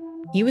hardship,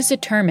 he was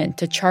determined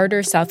to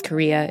charter South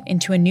Korea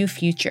into a new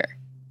future.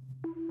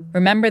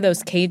 Remember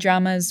those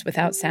K-dramas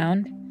without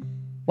sound?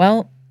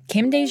 Well,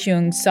 Kim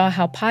Dae-jung saw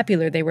how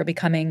popular they were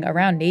becoming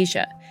around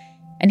Asia,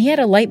 and he had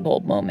a light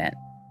bulb moment.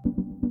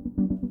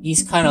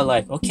 He's kind of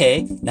like,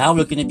 okay, now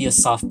we're going to be a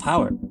soft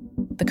power.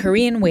 The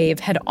Korean wave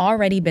had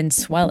already been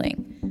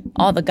swelling.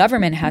 All the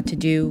government had to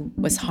do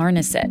was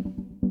harness it.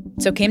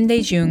 So Kim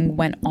Dae-jung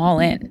went all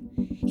in.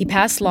 He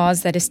passed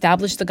laws that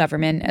established the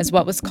government as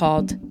what was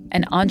called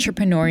an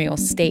entrepreneurial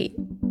state.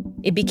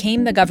 It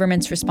became the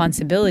government's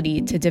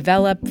responsibility to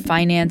develop,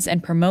 finance,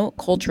 and promote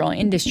cultural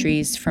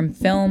industries from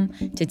film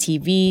to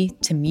TV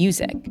to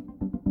music.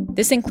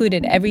 This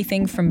included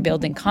everything from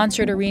building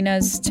concert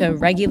arenas to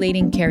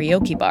regulating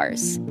karaoke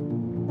bars.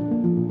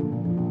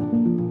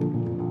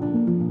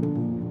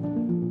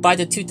 By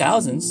the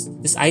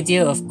 2000s, this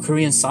idea of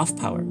Korean soft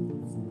power,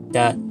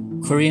 that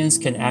Koreans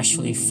can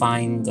actually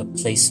find a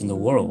place in the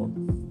world,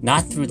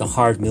 not through the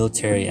hard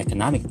military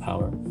economic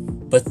power,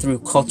 but through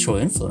cultural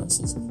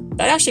influences,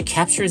 that actually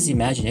captures the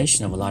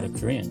imagination of a lot of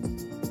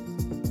Koreans.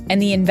 And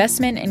the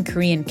investment in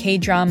Korean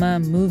K-drama,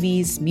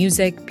 movies,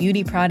 music,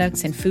 beauty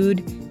products, and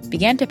food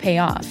began to pay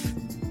off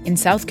in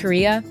South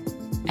Korea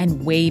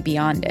and way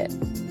beyond it.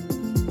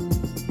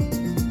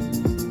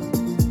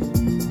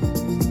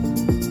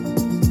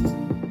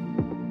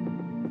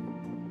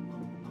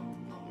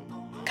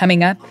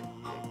 Coming up,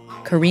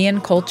 Korean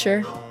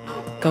culture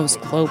goes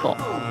global.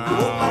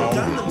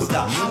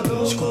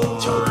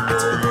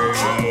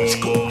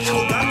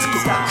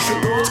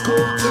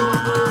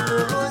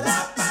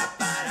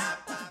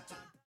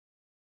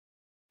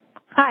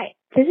 Hi,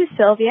 this is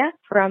Sylvia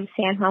from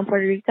San Juan,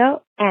 Puerto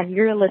Rico, and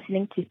you're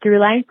listening to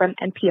Throughline from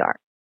NPR.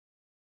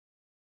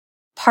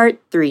 Part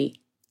 3.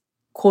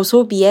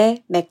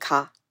 고소비의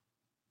Mecca,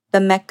 the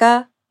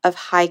Mecca of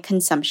high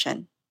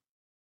consumption.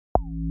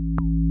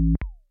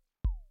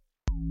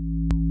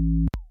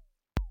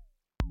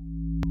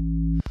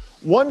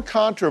 One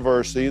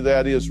controversy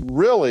that is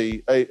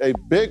really a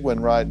big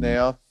one right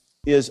now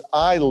is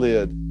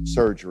eyelid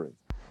surgery.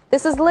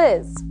 This is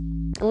Liz.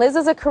 And Liz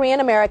is a Korean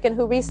American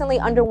who recently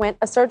underwent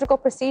a surgical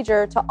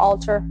procedure to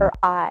alter her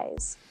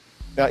eyes.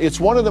 Now, it's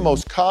one of the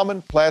most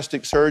common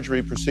plastic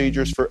surgery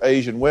procedures for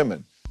Asian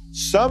women.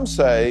 Some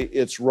say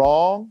it's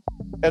wrong,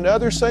 and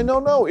others say,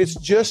 no, it's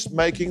just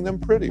making them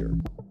prettier.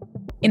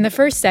 In the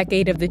first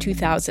decade of the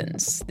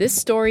 2000s, this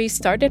story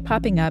started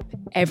popping up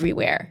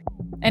everywhere.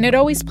 And it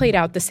always played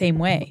out the same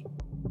way.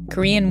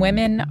 Korean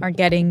women are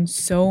getting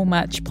so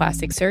much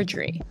plastic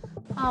surgery.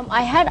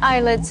 I had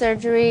eyelid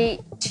surgery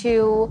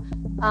to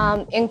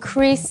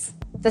increase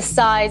the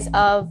size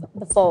of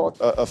the fold.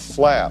 A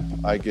flap,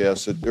 I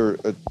guess, or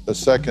a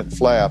second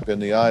flap in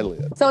the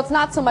eyelid. So it's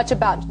not so much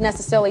about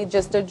necessarily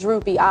just a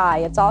droopy eye.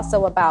 It's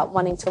also about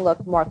wanting to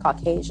look more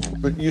Caucasian.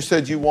 But you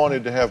said you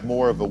wanted to have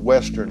more of a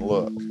Western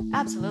look.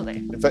 Absolutely.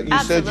 In fact, you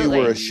said you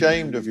were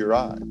ashamed of your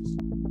eyes.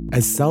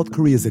 As South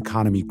Korea's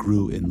economy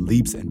grew in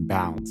leaps and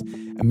bounds,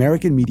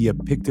 American media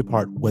picked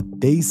apart what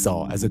they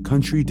saw as a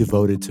country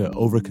devoted to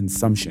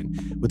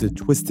overconsumption with a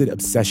twisted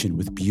obsession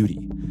with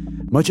beauty.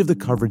 Much of the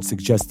coverage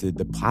suggested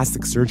the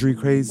plastic surgery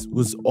craze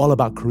was all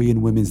about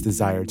Korean women's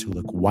desire to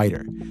look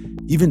whiter.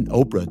 Even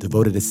Oprah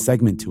devoted a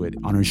segment to it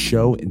on her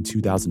show in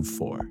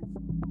 2004.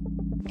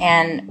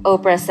 And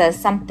Oprah says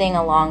something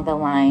along the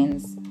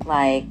lines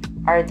like,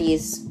 are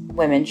these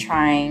women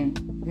trying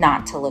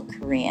not to look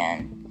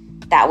Korean?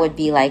 That would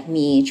be like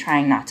me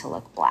trying not to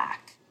look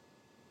black.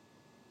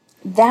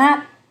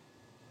 That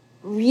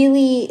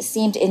really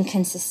seemed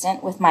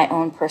inconsistent with my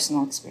own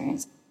personal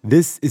experience.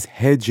 This is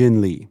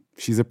Hae-Jin Lee.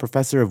 She's a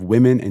professor of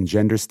women and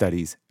gender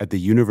studies at the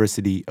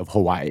University of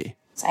Hawaii.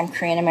 I'm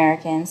Korean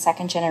American,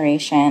 second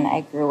generation.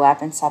 I grew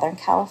up in Southern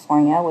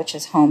California, which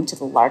is home to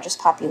the largest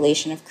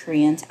population of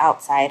Koreans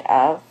outside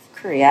of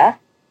Korea.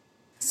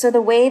 So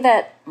the way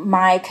that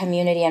my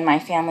community and my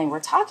family were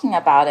talking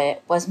about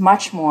it was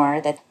much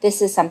more that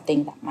this is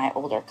something that my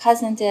older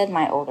cousin did,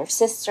 my older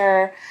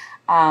sister,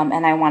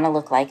 and I want to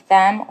look like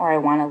them, or I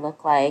want to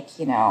look like,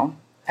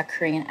 a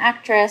Korean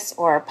actress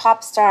or a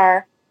pop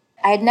star.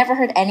 I had never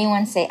heard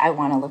anyone say, I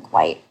want to look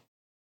white.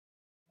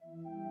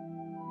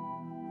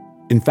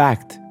 In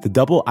fact, the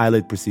double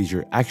eyelid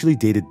procedure actually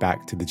dated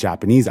back to the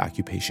Japanese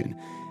occupation.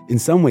 In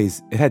some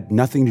ways, it had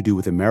nothing to do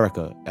with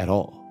America at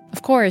all.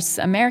 Of course,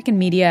 American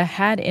media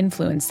had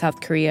influenced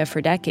South Korea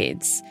for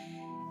decades,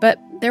 but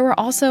there were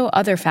also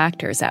other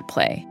factors at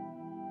play.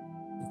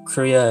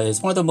 Korea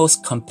is one of the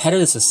most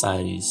competitive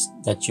societies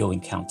that you'll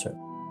encounter.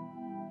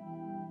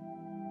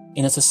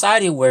 In a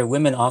society where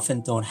women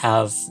often don't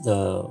have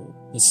the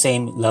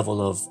same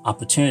level of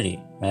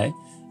opportunity, right?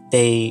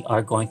 They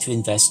are going to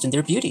invest in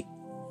their beauty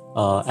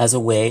as a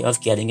way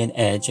of getting an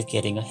edge, of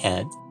getting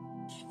ahead.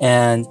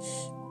 And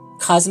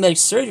cosmetic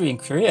surgery in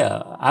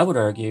Korea, I would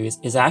argue,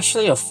 is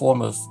actually a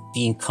form of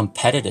being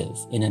competitive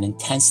in an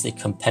intensely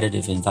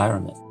competitive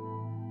environment.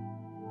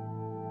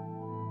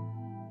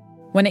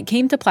 When it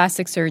came to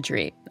plastic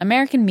surgery,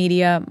 American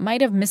media might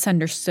have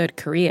misunderstood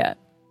Korea.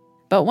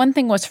 But one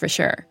thing was for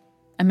sure.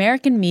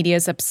 American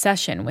media's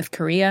obsession with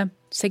Korea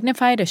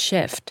signified a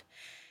shift.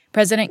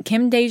 President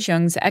Kim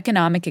Dae-jung's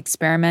economic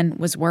experiment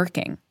was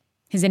working.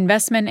 His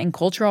investment in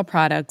cultural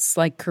products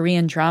like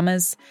Korean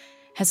dramas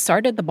has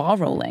started the ball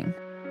rolling.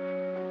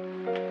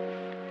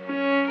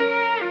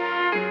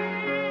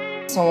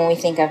 So when we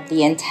think of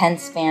the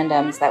intense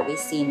fandoms that we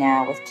see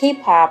now with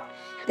K-pop,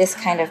 this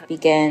kind of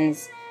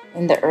begins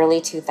in the early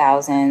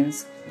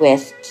 2000s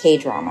with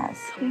K-dramas.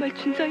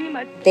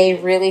 They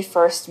really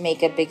first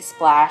make a big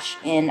splash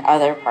in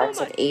other parts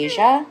of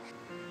Asia.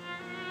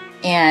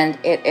 And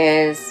it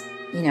is,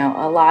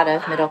 a lot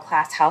of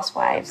middle-class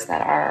housewives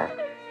that are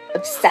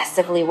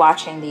obsessively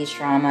watching these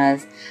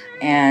dramas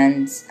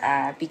and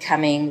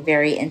becoming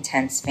very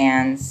intense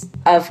fans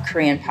of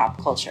Korean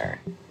pop culture.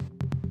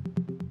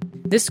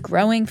 This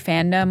growing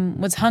fandom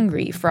was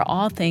hungry for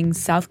all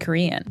things South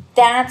Korean.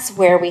 That's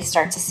where we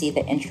start to see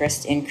the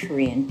interest in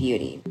Korean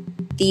beauty.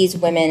 These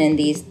women in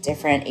these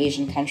different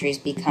Asian countries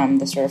become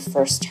the sort of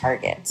first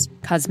targets.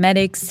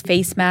 Cosmetics,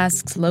 face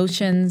masks,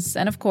 lotions,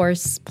 and of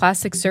course,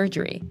 plastic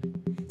surgery.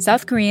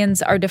 South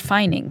Koreans are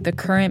defining the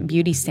current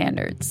beauty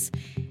standards,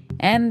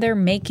 and they're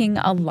making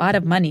a lot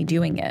of money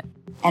doing it.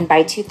 And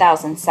by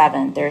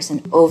 2007, there's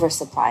an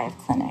oversupply of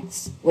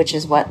clinics, which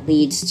is what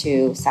leads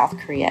to South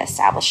Korea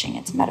establishing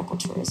its medical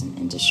tourism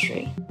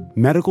industry.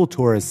 Medical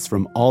tourists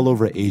from all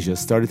over Asia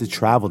started to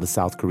travel to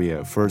South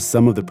Korea for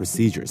some of the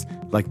procedures,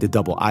 like the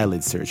double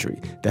eyelid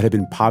surgery, that had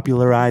been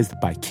popularized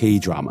by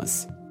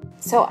K-dramas.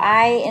 So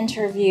I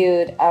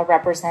interviewed a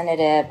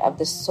representative of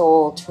the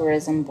Seoul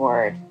Tourism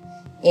Board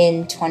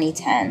in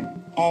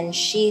 2010, and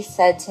she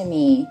said to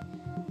me,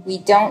 "We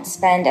don't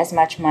spend as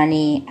much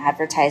money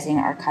advertising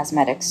our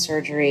cosmetic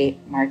surgery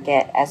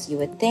market as you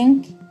would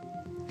think.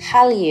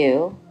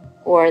 Hallyu,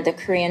 or the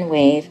Korean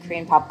wave,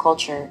 Korean pop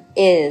culture,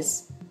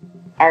 is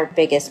our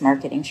biggest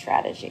marketing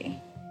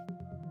strategy."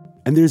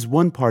 And there's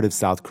one part of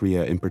South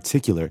Korea in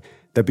particular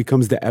that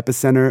becomes the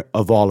epicenter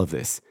of all of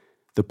this,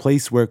 the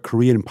place where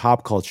Korean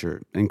pop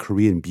culture and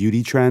Korean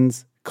beauty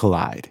trends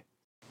collide.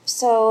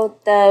 So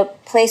the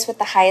place with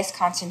the highest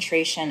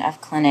concentration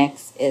of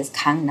clinics is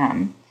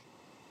Gangnam,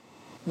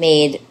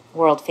 made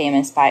world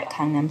famous by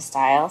Gangnam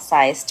Style,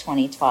 Psy's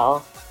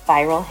 2012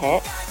 viral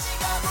hit.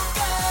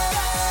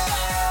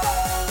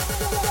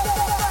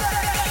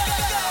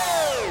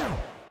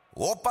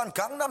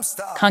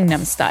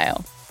 Gangnam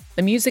Style.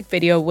 The music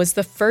video was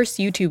the first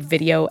YouTube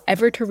video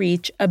ever to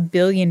reach 1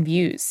 billion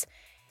views.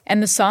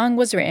 And the song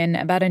was written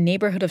about a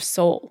neighborhood of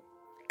Seoul,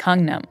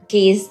 Gangnam.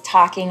 He's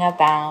talking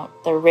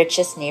about the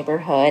richest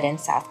neighborhood in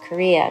South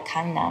Korea,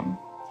 Gangnam.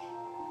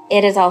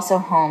 It is also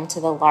home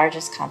to the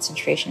largest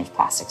concentration of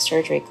plastic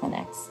surgery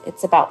clinics.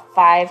 It's about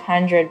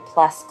 500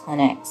 plus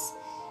clinics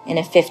in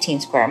a 15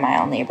 square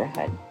mile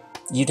neighborhood.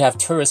 You'd have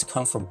tourists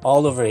come from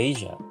all over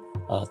Asia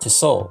to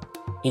Seoul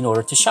in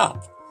order to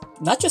shop.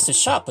 Not just to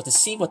shop, but to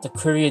see what the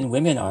Korean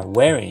women are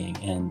wearing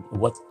and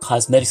what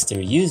cosmetics they're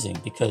using,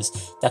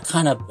 because that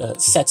kind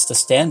of sets the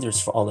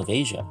standards for all of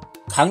Asia.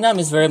 Gangnam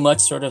is very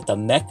much sort of the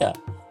mecca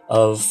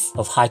of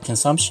high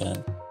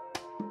consumption.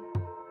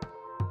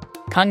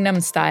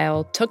 Gangnam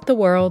Style took the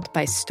world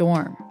by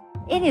storm.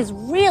 It is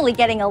really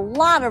getting a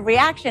lot of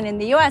reaction in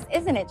the U.S.,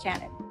 isn't it,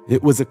 Shannon?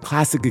 It was a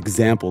classic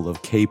example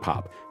of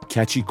K-pop.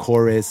 Catchy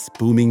chorus,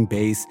 booming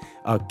bass,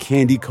 a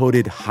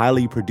candy-coated,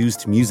 highly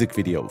produced music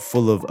video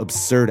full of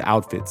absurd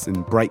outfits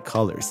and bright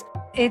colors.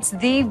 It's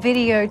the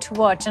video to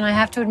watch, and I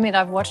have to admit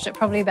I've watched it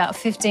probably about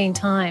 15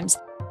 times.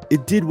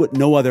 It did what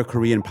no other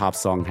Korean pop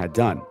song had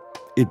done.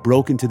 It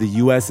broke into the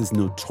U.S.'s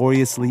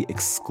notoriously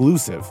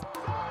exclusive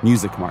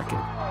music market.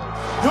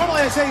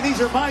 Normally I say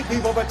these are my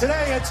people, but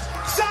today it's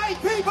Psy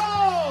people!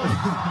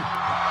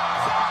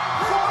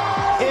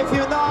 If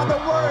you know the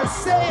words,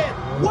 say it.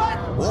 What?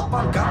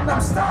 Oppa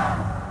Gangnam Style.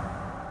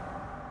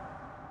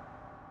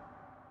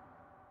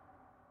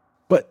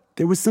 But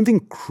there was something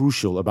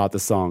crucial about the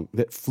song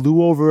that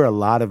flew over a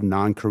lot of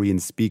non-Korean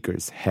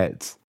speakers'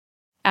 heads.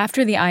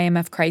 After the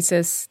IMF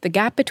crisis, the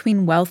gap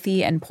between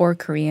wealthy and poor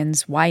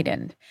Koreans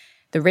widened.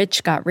 The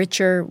rich got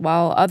richer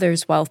while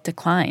others' wealth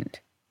declined.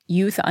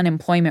 Youth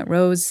unemployment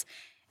rose,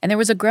 and there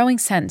was a growing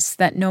sense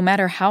that no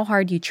matter how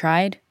hard you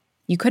tried,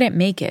 you couldn't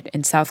make it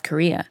in South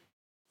Korea.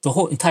 The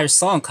whole entire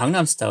song,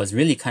 Gangnam Style, is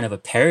really kind of a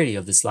parody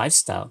of this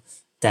lifestyle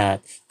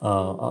that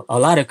a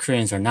lot of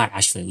Koreans are not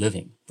actually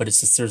living. But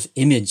it's a sort of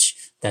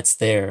image that's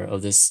there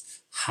of this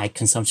high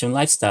consumption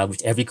lifestyle,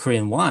 which every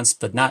Korean wants,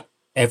 but not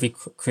every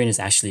Korean is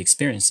actually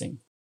experiencing.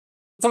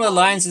 Some of the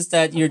lines is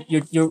that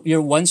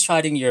you're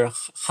one-shotting your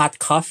hot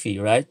coffee,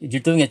 right? You're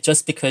doing it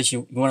just because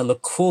you want to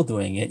look cool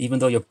doing it, even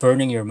though you're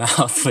burning your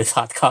mouth with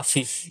hot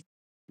coffee.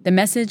 The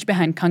message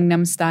behind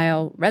Gangnam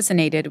Style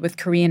resonated with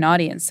Korean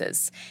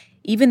audiences,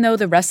 even though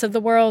the rest of the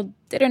world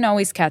didn't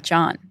always catch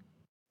on.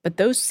 But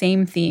those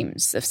same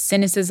themes of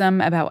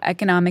cynicism about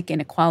economic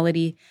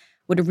inequality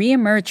would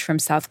reemerge from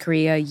South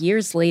Korea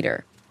years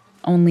later,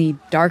 only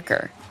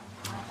darker.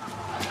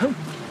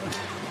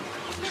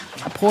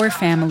 A poor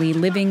family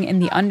living in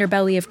the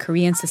underbelly of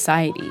Korean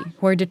society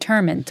who are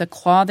determined to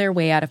claw their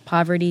way out of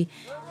poverty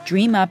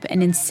dream up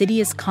an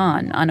insidious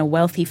con on a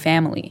wealthy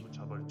family.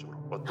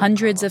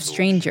 Hundreds of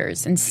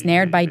strangers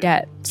ensnared by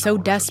debt, so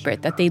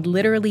desperate that they'd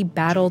literally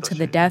battle to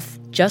the death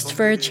just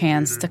for a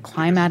chance to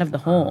climb out of the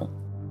hole.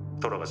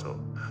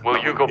 Will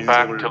you go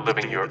back to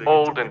living your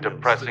old and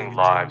depressing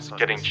lives,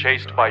 getting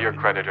chased by your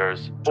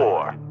creditors,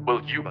 or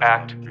will you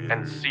act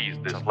and seize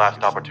this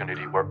last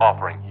opportunity we're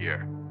offering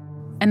here?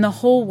 And the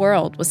whole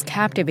world was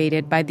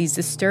captivated by these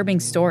disturbing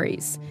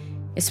stories,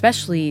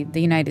 especially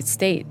the United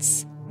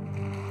States.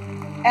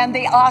 And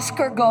the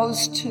Oscar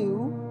goes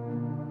to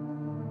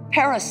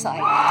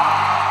Parasite.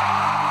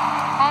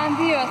 And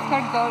the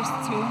Oscar goes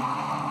to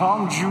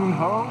Bong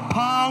Joon-ho.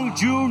 Bong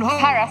Joon-ho.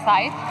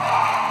 Parasite.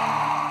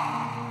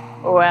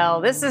 Well,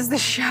 this is the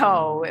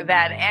show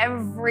that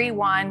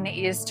everyone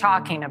is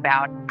talking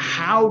about.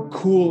 How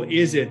cool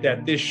is it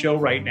that this show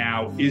right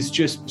now is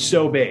just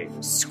so big?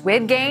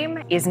 Squid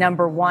Game is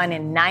 #1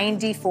 in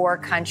 94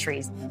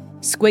 countries.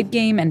 Squid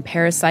Game and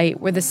Parasite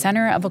were the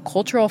center of a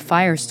cultural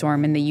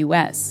firestorm in the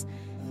U.S.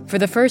 For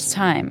the first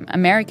time,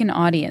 American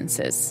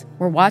audiences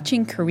were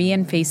watching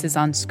Korean faces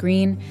on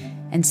screen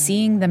and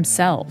seeing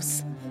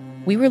themselves.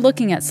 We were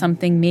looking at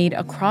something made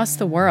across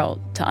the world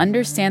to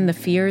understand the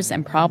fears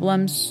and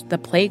problems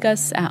that plague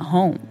us at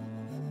home.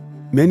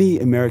 Many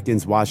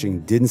Americans watching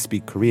didn't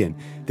speak Korean.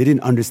 They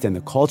didn't understand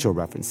the cultural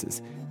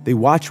references. They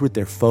watched with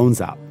their phones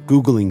out,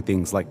 Googling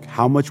things like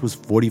how much was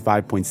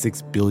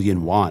 45.6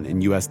 billion won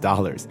in US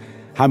dollars?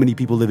 How many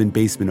people live in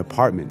basement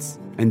apartments?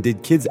 And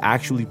did kids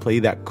actually play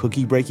that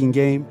cookie-breaking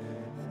game?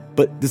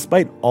 But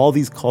despite all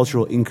these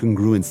cultural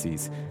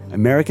incongruencies,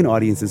 American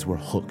audiences were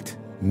hooked,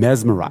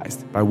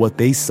 mesmerized by what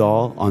they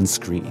saw on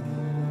screen.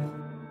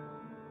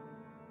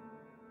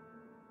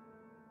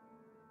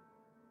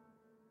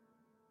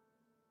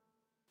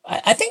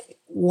 I think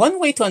one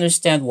way to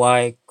understand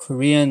why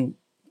Korean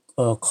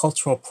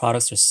cultural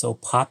products are so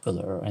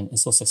popular and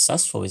so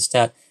successful is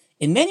that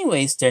in many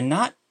ways they're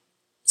not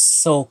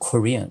so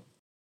Korean.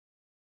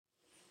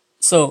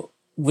 So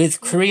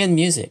with Korean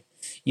music,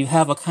 you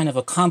have a kind of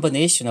a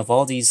combination of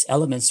all these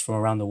elements from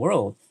around the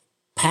world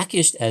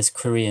packaged as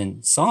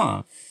Korean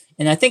song.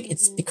 And I think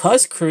it's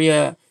because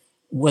Korea,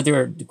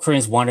 whether the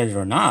Koreans wanted it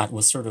or not,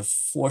 was sort of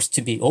forced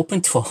to be open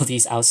to all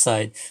these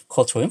outside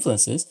cultural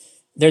influences.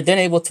 They're then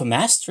able to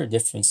master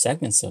different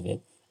segments of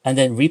it and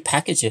then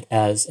repackage it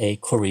as a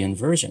Korean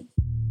version.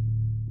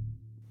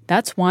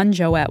 That's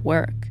Wonjo at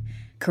work.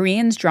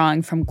 Koreans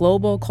drawing from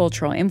global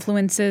cultural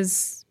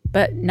influences,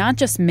 but not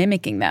just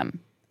mimicking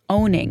them,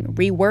 owning,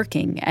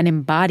 reworking, and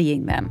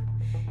embodying them,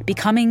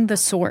 becoming the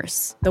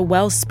source, the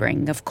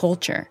wellspring of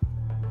culture,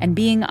 and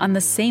being on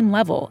the same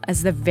level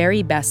as the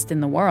very best in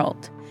the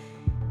world.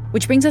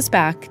 Which brings us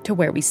back to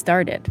where we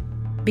started,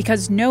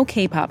 because no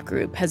K-pop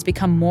group has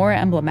become more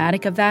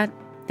emblematic of that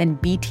than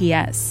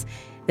BTS,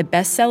 the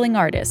best-selling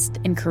artist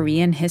in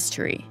Korean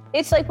history.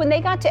 It's like when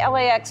they got to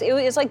LAX, it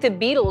was like the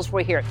Beatles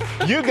were here.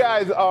 You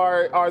guys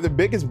are the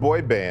biggest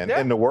boy band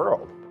in the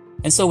world.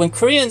 And so when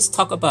Koreans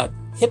talk about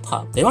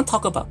hip-hop, they don't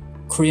talk about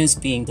Koreans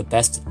being the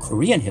best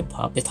Korean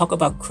hip-hop. They talk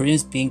about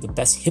Koreans being the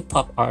best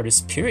hip-hop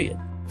artists, period.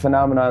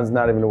 Phenomenon is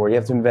not even a word. You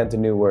have to invent a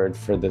new word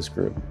for this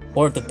group.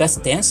 Or the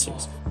best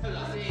dancers.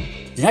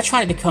 They're not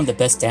trying to become the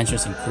best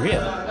dancers in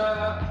Korea.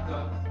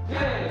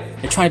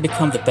 They're trying to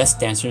become the best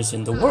dancers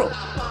in the world.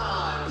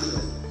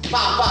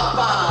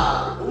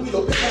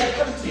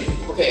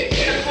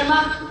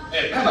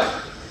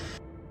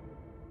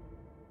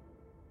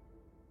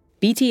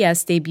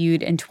 BTS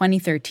debuted in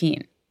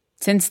 2013.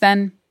 Since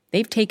then,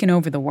 they've taken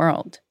over the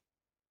world.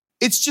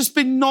 It's just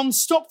been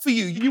non-stop for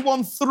you. You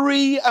won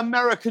 3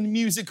 American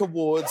Music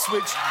Awards,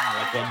 which...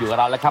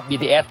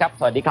 BTS ครับ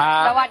สวัสดีครั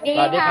บ สวัสดี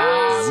ค่ะ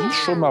Sie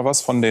schon mal was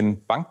von den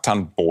Bangtan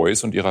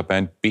Boys und ihrer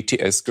Band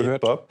BTS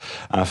gehört? K-pop,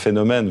 un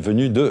phénomène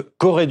venu de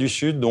Corée du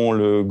Sud dont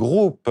le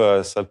groupe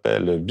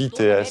s'appelle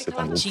BTS. C'est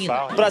un groupe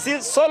phare.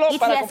 Brasil solo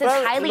para BTS's comprar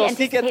highly los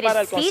tickets para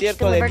el anticipated speech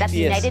concierto de delivered at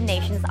the United BTS.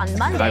 Nations on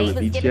Monday Hi, with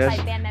was given by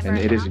BTS, band member and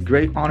it is a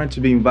great honor to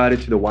be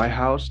invited to the White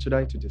House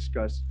today to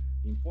discuss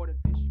the important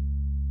issue.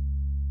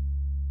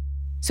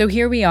 So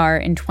here we are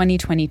in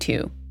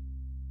 2022.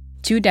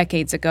 2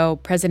 decades ago,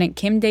 President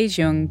Kim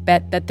Dae-jung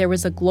bet that there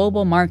was a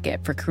global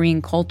market for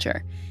Korean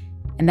culture,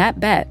 and that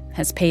bet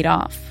has paid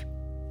off.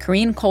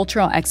 Korean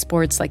cultural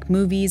exports like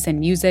movies and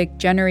music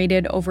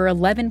generated over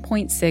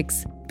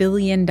 $11.6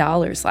 billion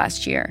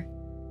last year.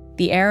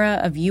 The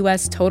era of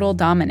U.S. total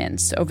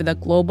dominance over the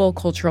global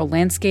cultural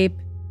landscape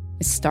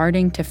is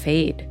starting to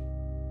fade.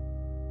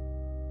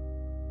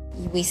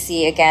 We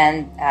see,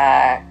 again,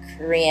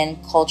 Korean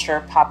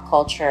culture, pop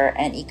culture,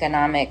 and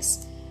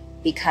economics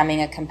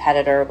becoming a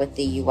competitor with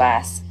the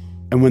U.S.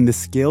 And when the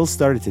scales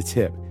started to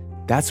tip,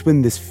 that's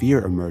when this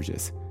fear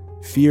emerges.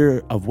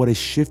 Fear of what a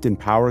shift in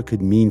power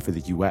could mean for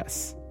the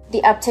U.S.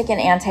 The uptick in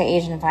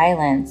anti-Asian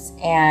violence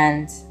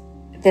and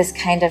this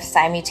kind of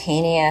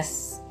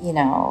simultaneous,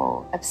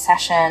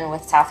 obsession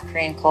with South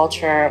Korean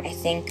culture, I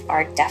think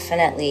are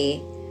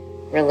definitely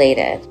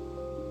related.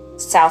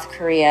 South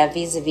Korea,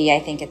 vis-a-vis, I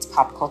think, its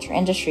pop culture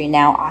industry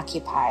now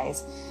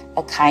occupies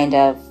a kind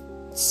of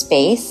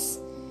space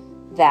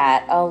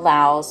that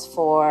allows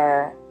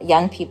for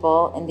young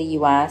people in the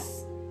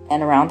U.S.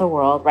 and around the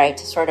world, right,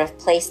 to sort of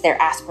place their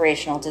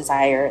aspirational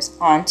desires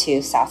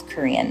onto South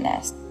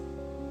Koreanness.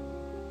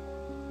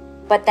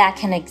 But that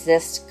can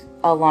exist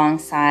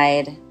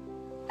alongside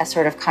a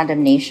sort of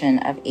condemnation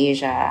of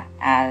Asia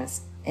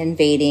as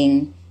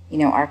invading,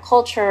 our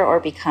culture or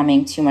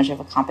becoming too much of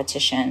a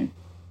competition.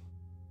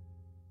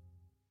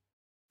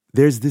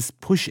 There's this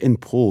push and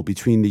pull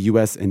between the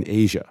U.S. and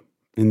Asia.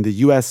 In the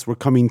U.S., we're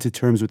coming to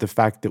terms with the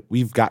fact that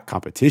we've got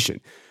competition.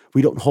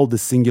 We don't hold the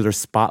singular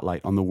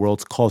spotlight on the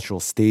world's cultural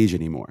stage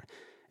anymore.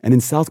 And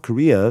in South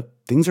Korea,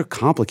 things are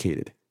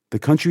complicated. The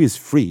country is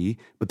free,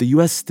 but the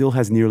U.S. still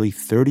has nearly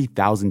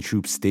 30,000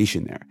 troops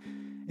stationed there.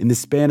 In the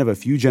span of a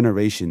few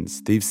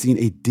generations, they've seen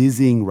a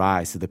dizzying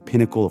rise to the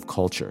pinnacle of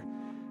culture,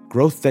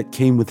 growth that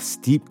came with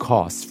steep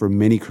costs for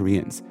many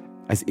Koreans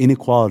as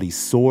inequality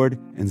soared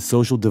and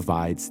social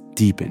divides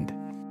deepened.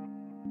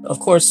 Of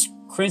course,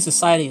 Korean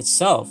society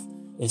itself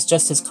is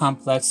just as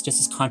complex,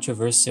 just as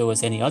controversial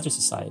as any other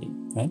society,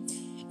 right?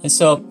 And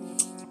so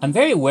I'm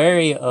very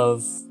wary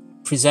of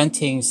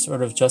presenting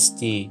sort of just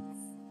the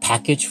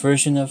packaged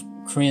version of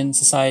Korean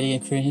society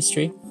and Korean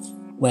history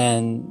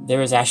when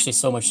there is actually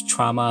so much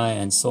trauma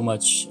and so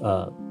much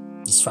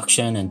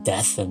destruction and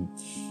death and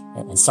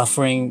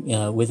suffering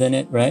within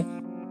it, right?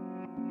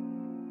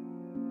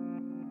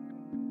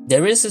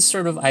 There is this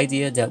sort of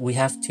idea that we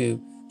have to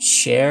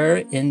share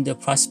in the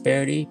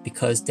prosperity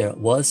because there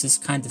was this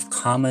kind of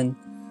common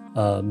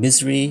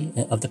misery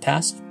of the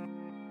past.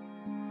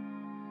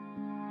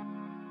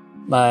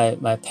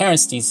 My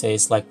parents these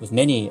days, like with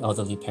many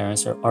elderly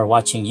parents, are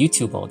watching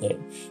YouTube all day,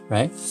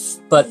 right?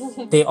 But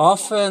they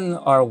often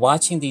are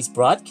watching these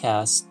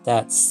broadcasts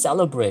that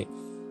celebrate,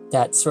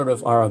 that sort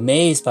of are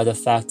amazed by the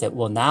fact that,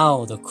 well,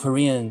 now the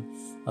Korean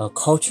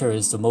culture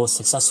is the most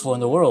successful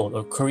in the world,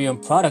 or Korean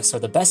products are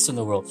the best in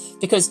the world,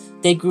 because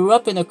they grew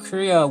up in a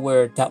Korea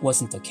where that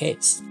wasn't the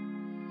case.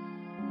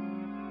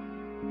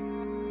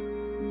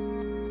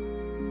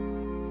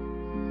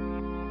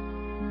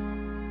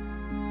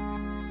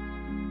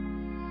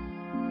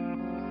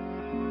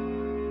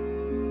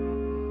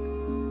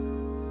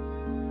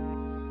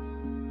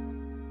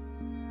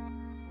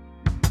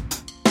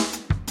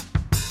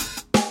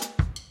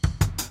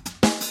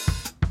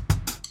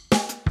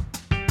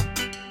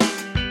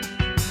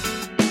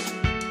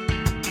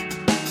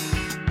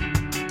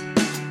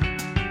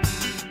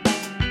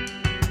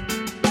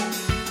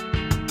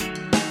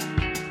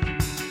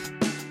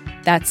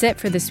 That's it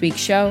for this week's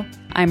show.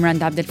 I'm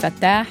Rand Abdel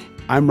Fattah.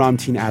 I'm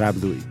Ramtin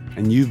Arablouei,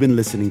 and you've been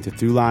listening to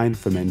Throughline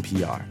from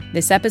NPR.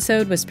 This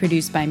episode was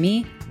produced by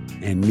me.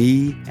 And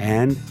me,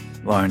 and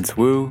Lawrence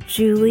Wu,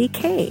 Julie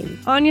Kane,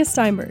 Anya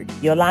Steinberg,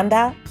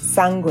 Yolanda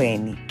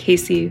Sangweni,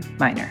 Casey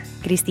Miner,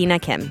 Christina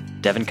Kim,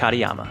 Devin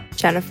Katayama,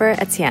 Jennifer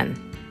Etienne.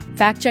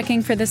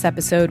 Fact-checking for this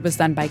episode was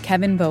done by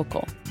Kevin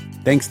Vocal.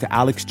 Thanks to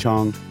Alex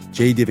Chong,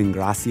 Jay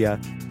Divingracia,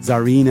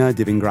 Zarina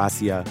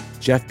Divingracia,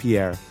 Jeff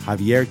Pierre,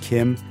 Javier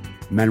Kim,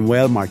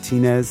 Manuel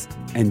Martinez,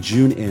 and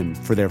June Im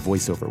for their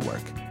voiceover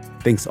work.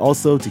 Thanks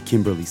also to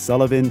Kimberly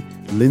Sullivan,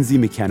 Lindsay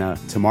McKenna,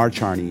 Tamar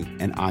Charney,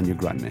 and Anya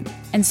Grunman.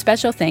 And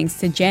special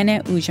thanks to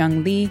Janet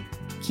Woojung Lee,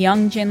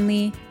 Kyungjin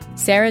Lee,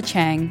 Sarah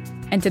Chang,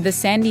 and to the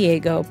San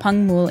Diego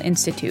Pengmul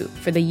Institute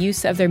for the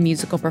use of their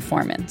musical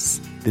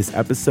performance. This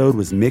episode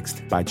was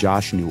mixed by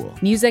Josh Newell.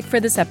 Music for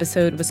this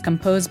episode was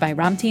composed by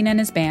Ramtin and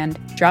his band,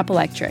 Drop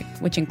Electric,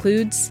 which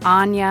includes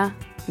Anya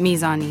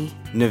Mizani,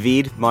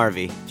 Naveed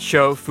Marvi,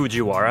 Sho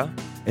Fujiwara.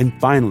 And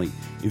finally,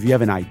 if you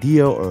have an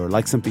idea or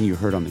like something you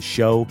heard on the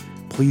show,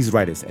 please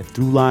write us at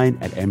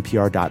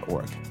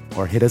throughline@npr.org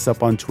or hit us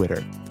up on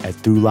Twitter at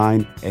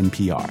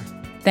ThroughlineNPR.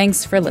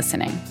 Thanks for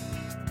listening.